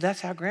 I said,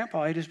 that's how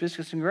Grandpa ate his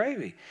biscuits and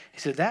gravy. He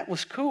said, that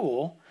was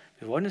cool.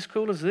 It wasn't as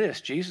cool as this.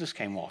 Jesus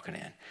came walking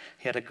in.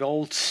 He had a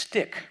gold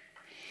stick.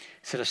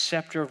 He said, a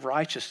scepter of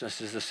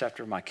righteousness is the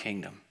scepter of my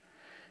kingdom.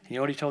 And you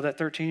know what he told that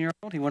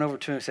 13-year-old? He went over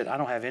to him and said, I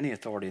don't have any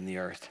authority in the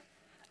earth.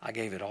 I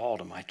gave it all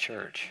to my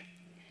church.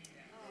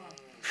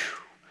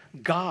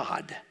 Whew.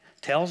 God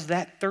tells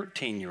that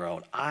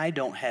 13-year-old, I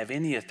don't have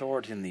any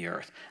authority in the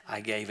earth.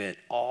 I gave it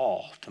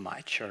all to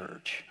my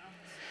church.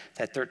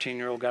 That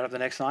 13-year-old got up the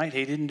next night.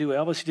 He didn't do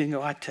Elvis. He didn't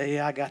go, I tell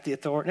you, I got the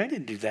authority. He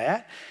didn't do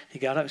that. He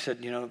got up and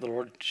said, the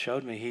Lord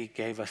showed me he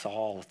gave us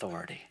all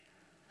authority.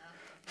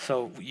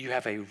 So you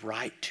have a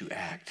right to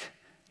act.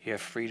 You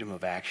have freedom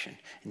of action.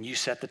 And you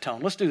set the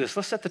tone. Let's do this.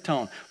 Let's set the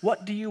tone.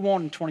 What do you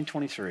want in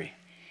 2023?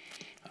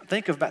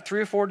 Think of about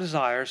 3 or 4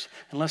 desires,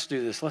 and let's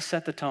do this. Let's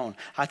set the tone.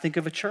 I think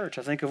of a church.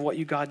 I think of what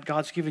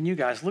God's given you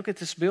guys. Look at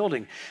this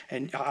building,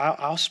 and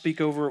I'll speak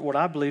over what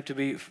I believe to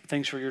be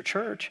things for your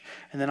church,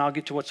 and then I'll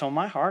get to what's on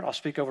my heart. I'll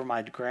speak over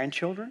my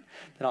grandchildren.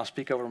 Then I'll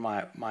speak over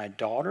my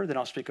daughter. Then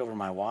I'll speak over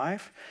my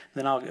wife.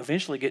 Then I'll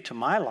eventually get to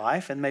my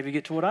life and maybe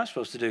get to what I'm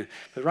supposed to do.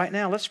 But right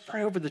now, let's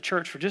pray over the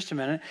church for just a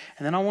minute,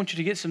 and then I want you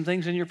to get some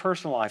things in your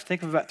personal life.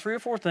 Think of about 3 or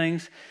 4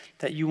 things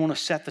that you want to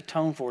set the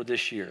tone for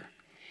this year.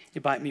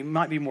 It might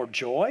be more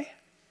joy.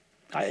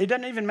 It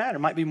doesn't even matter.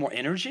 It might be more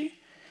energy.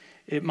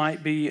 It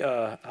might be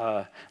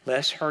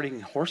less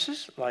hurting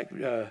horses like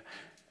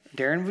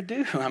Darren would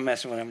do. I'm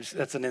messing with him.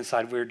 That's an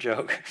inside weird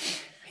joke.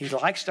 He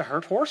likes to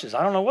hurt horses.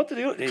 I don't know what to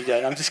do. He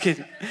does. I'm just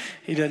kidding.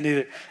 He doesn't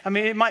either. I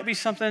mean, it might be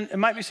something. It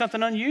might be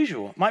something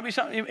unusual. It might be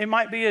something. It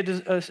might be a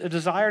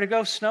desire to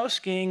go snow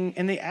skiing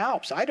in the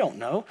Alps. I don't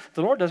know.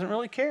 The Lord doesn't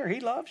really care.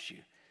 He loves you.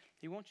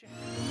 He wants you.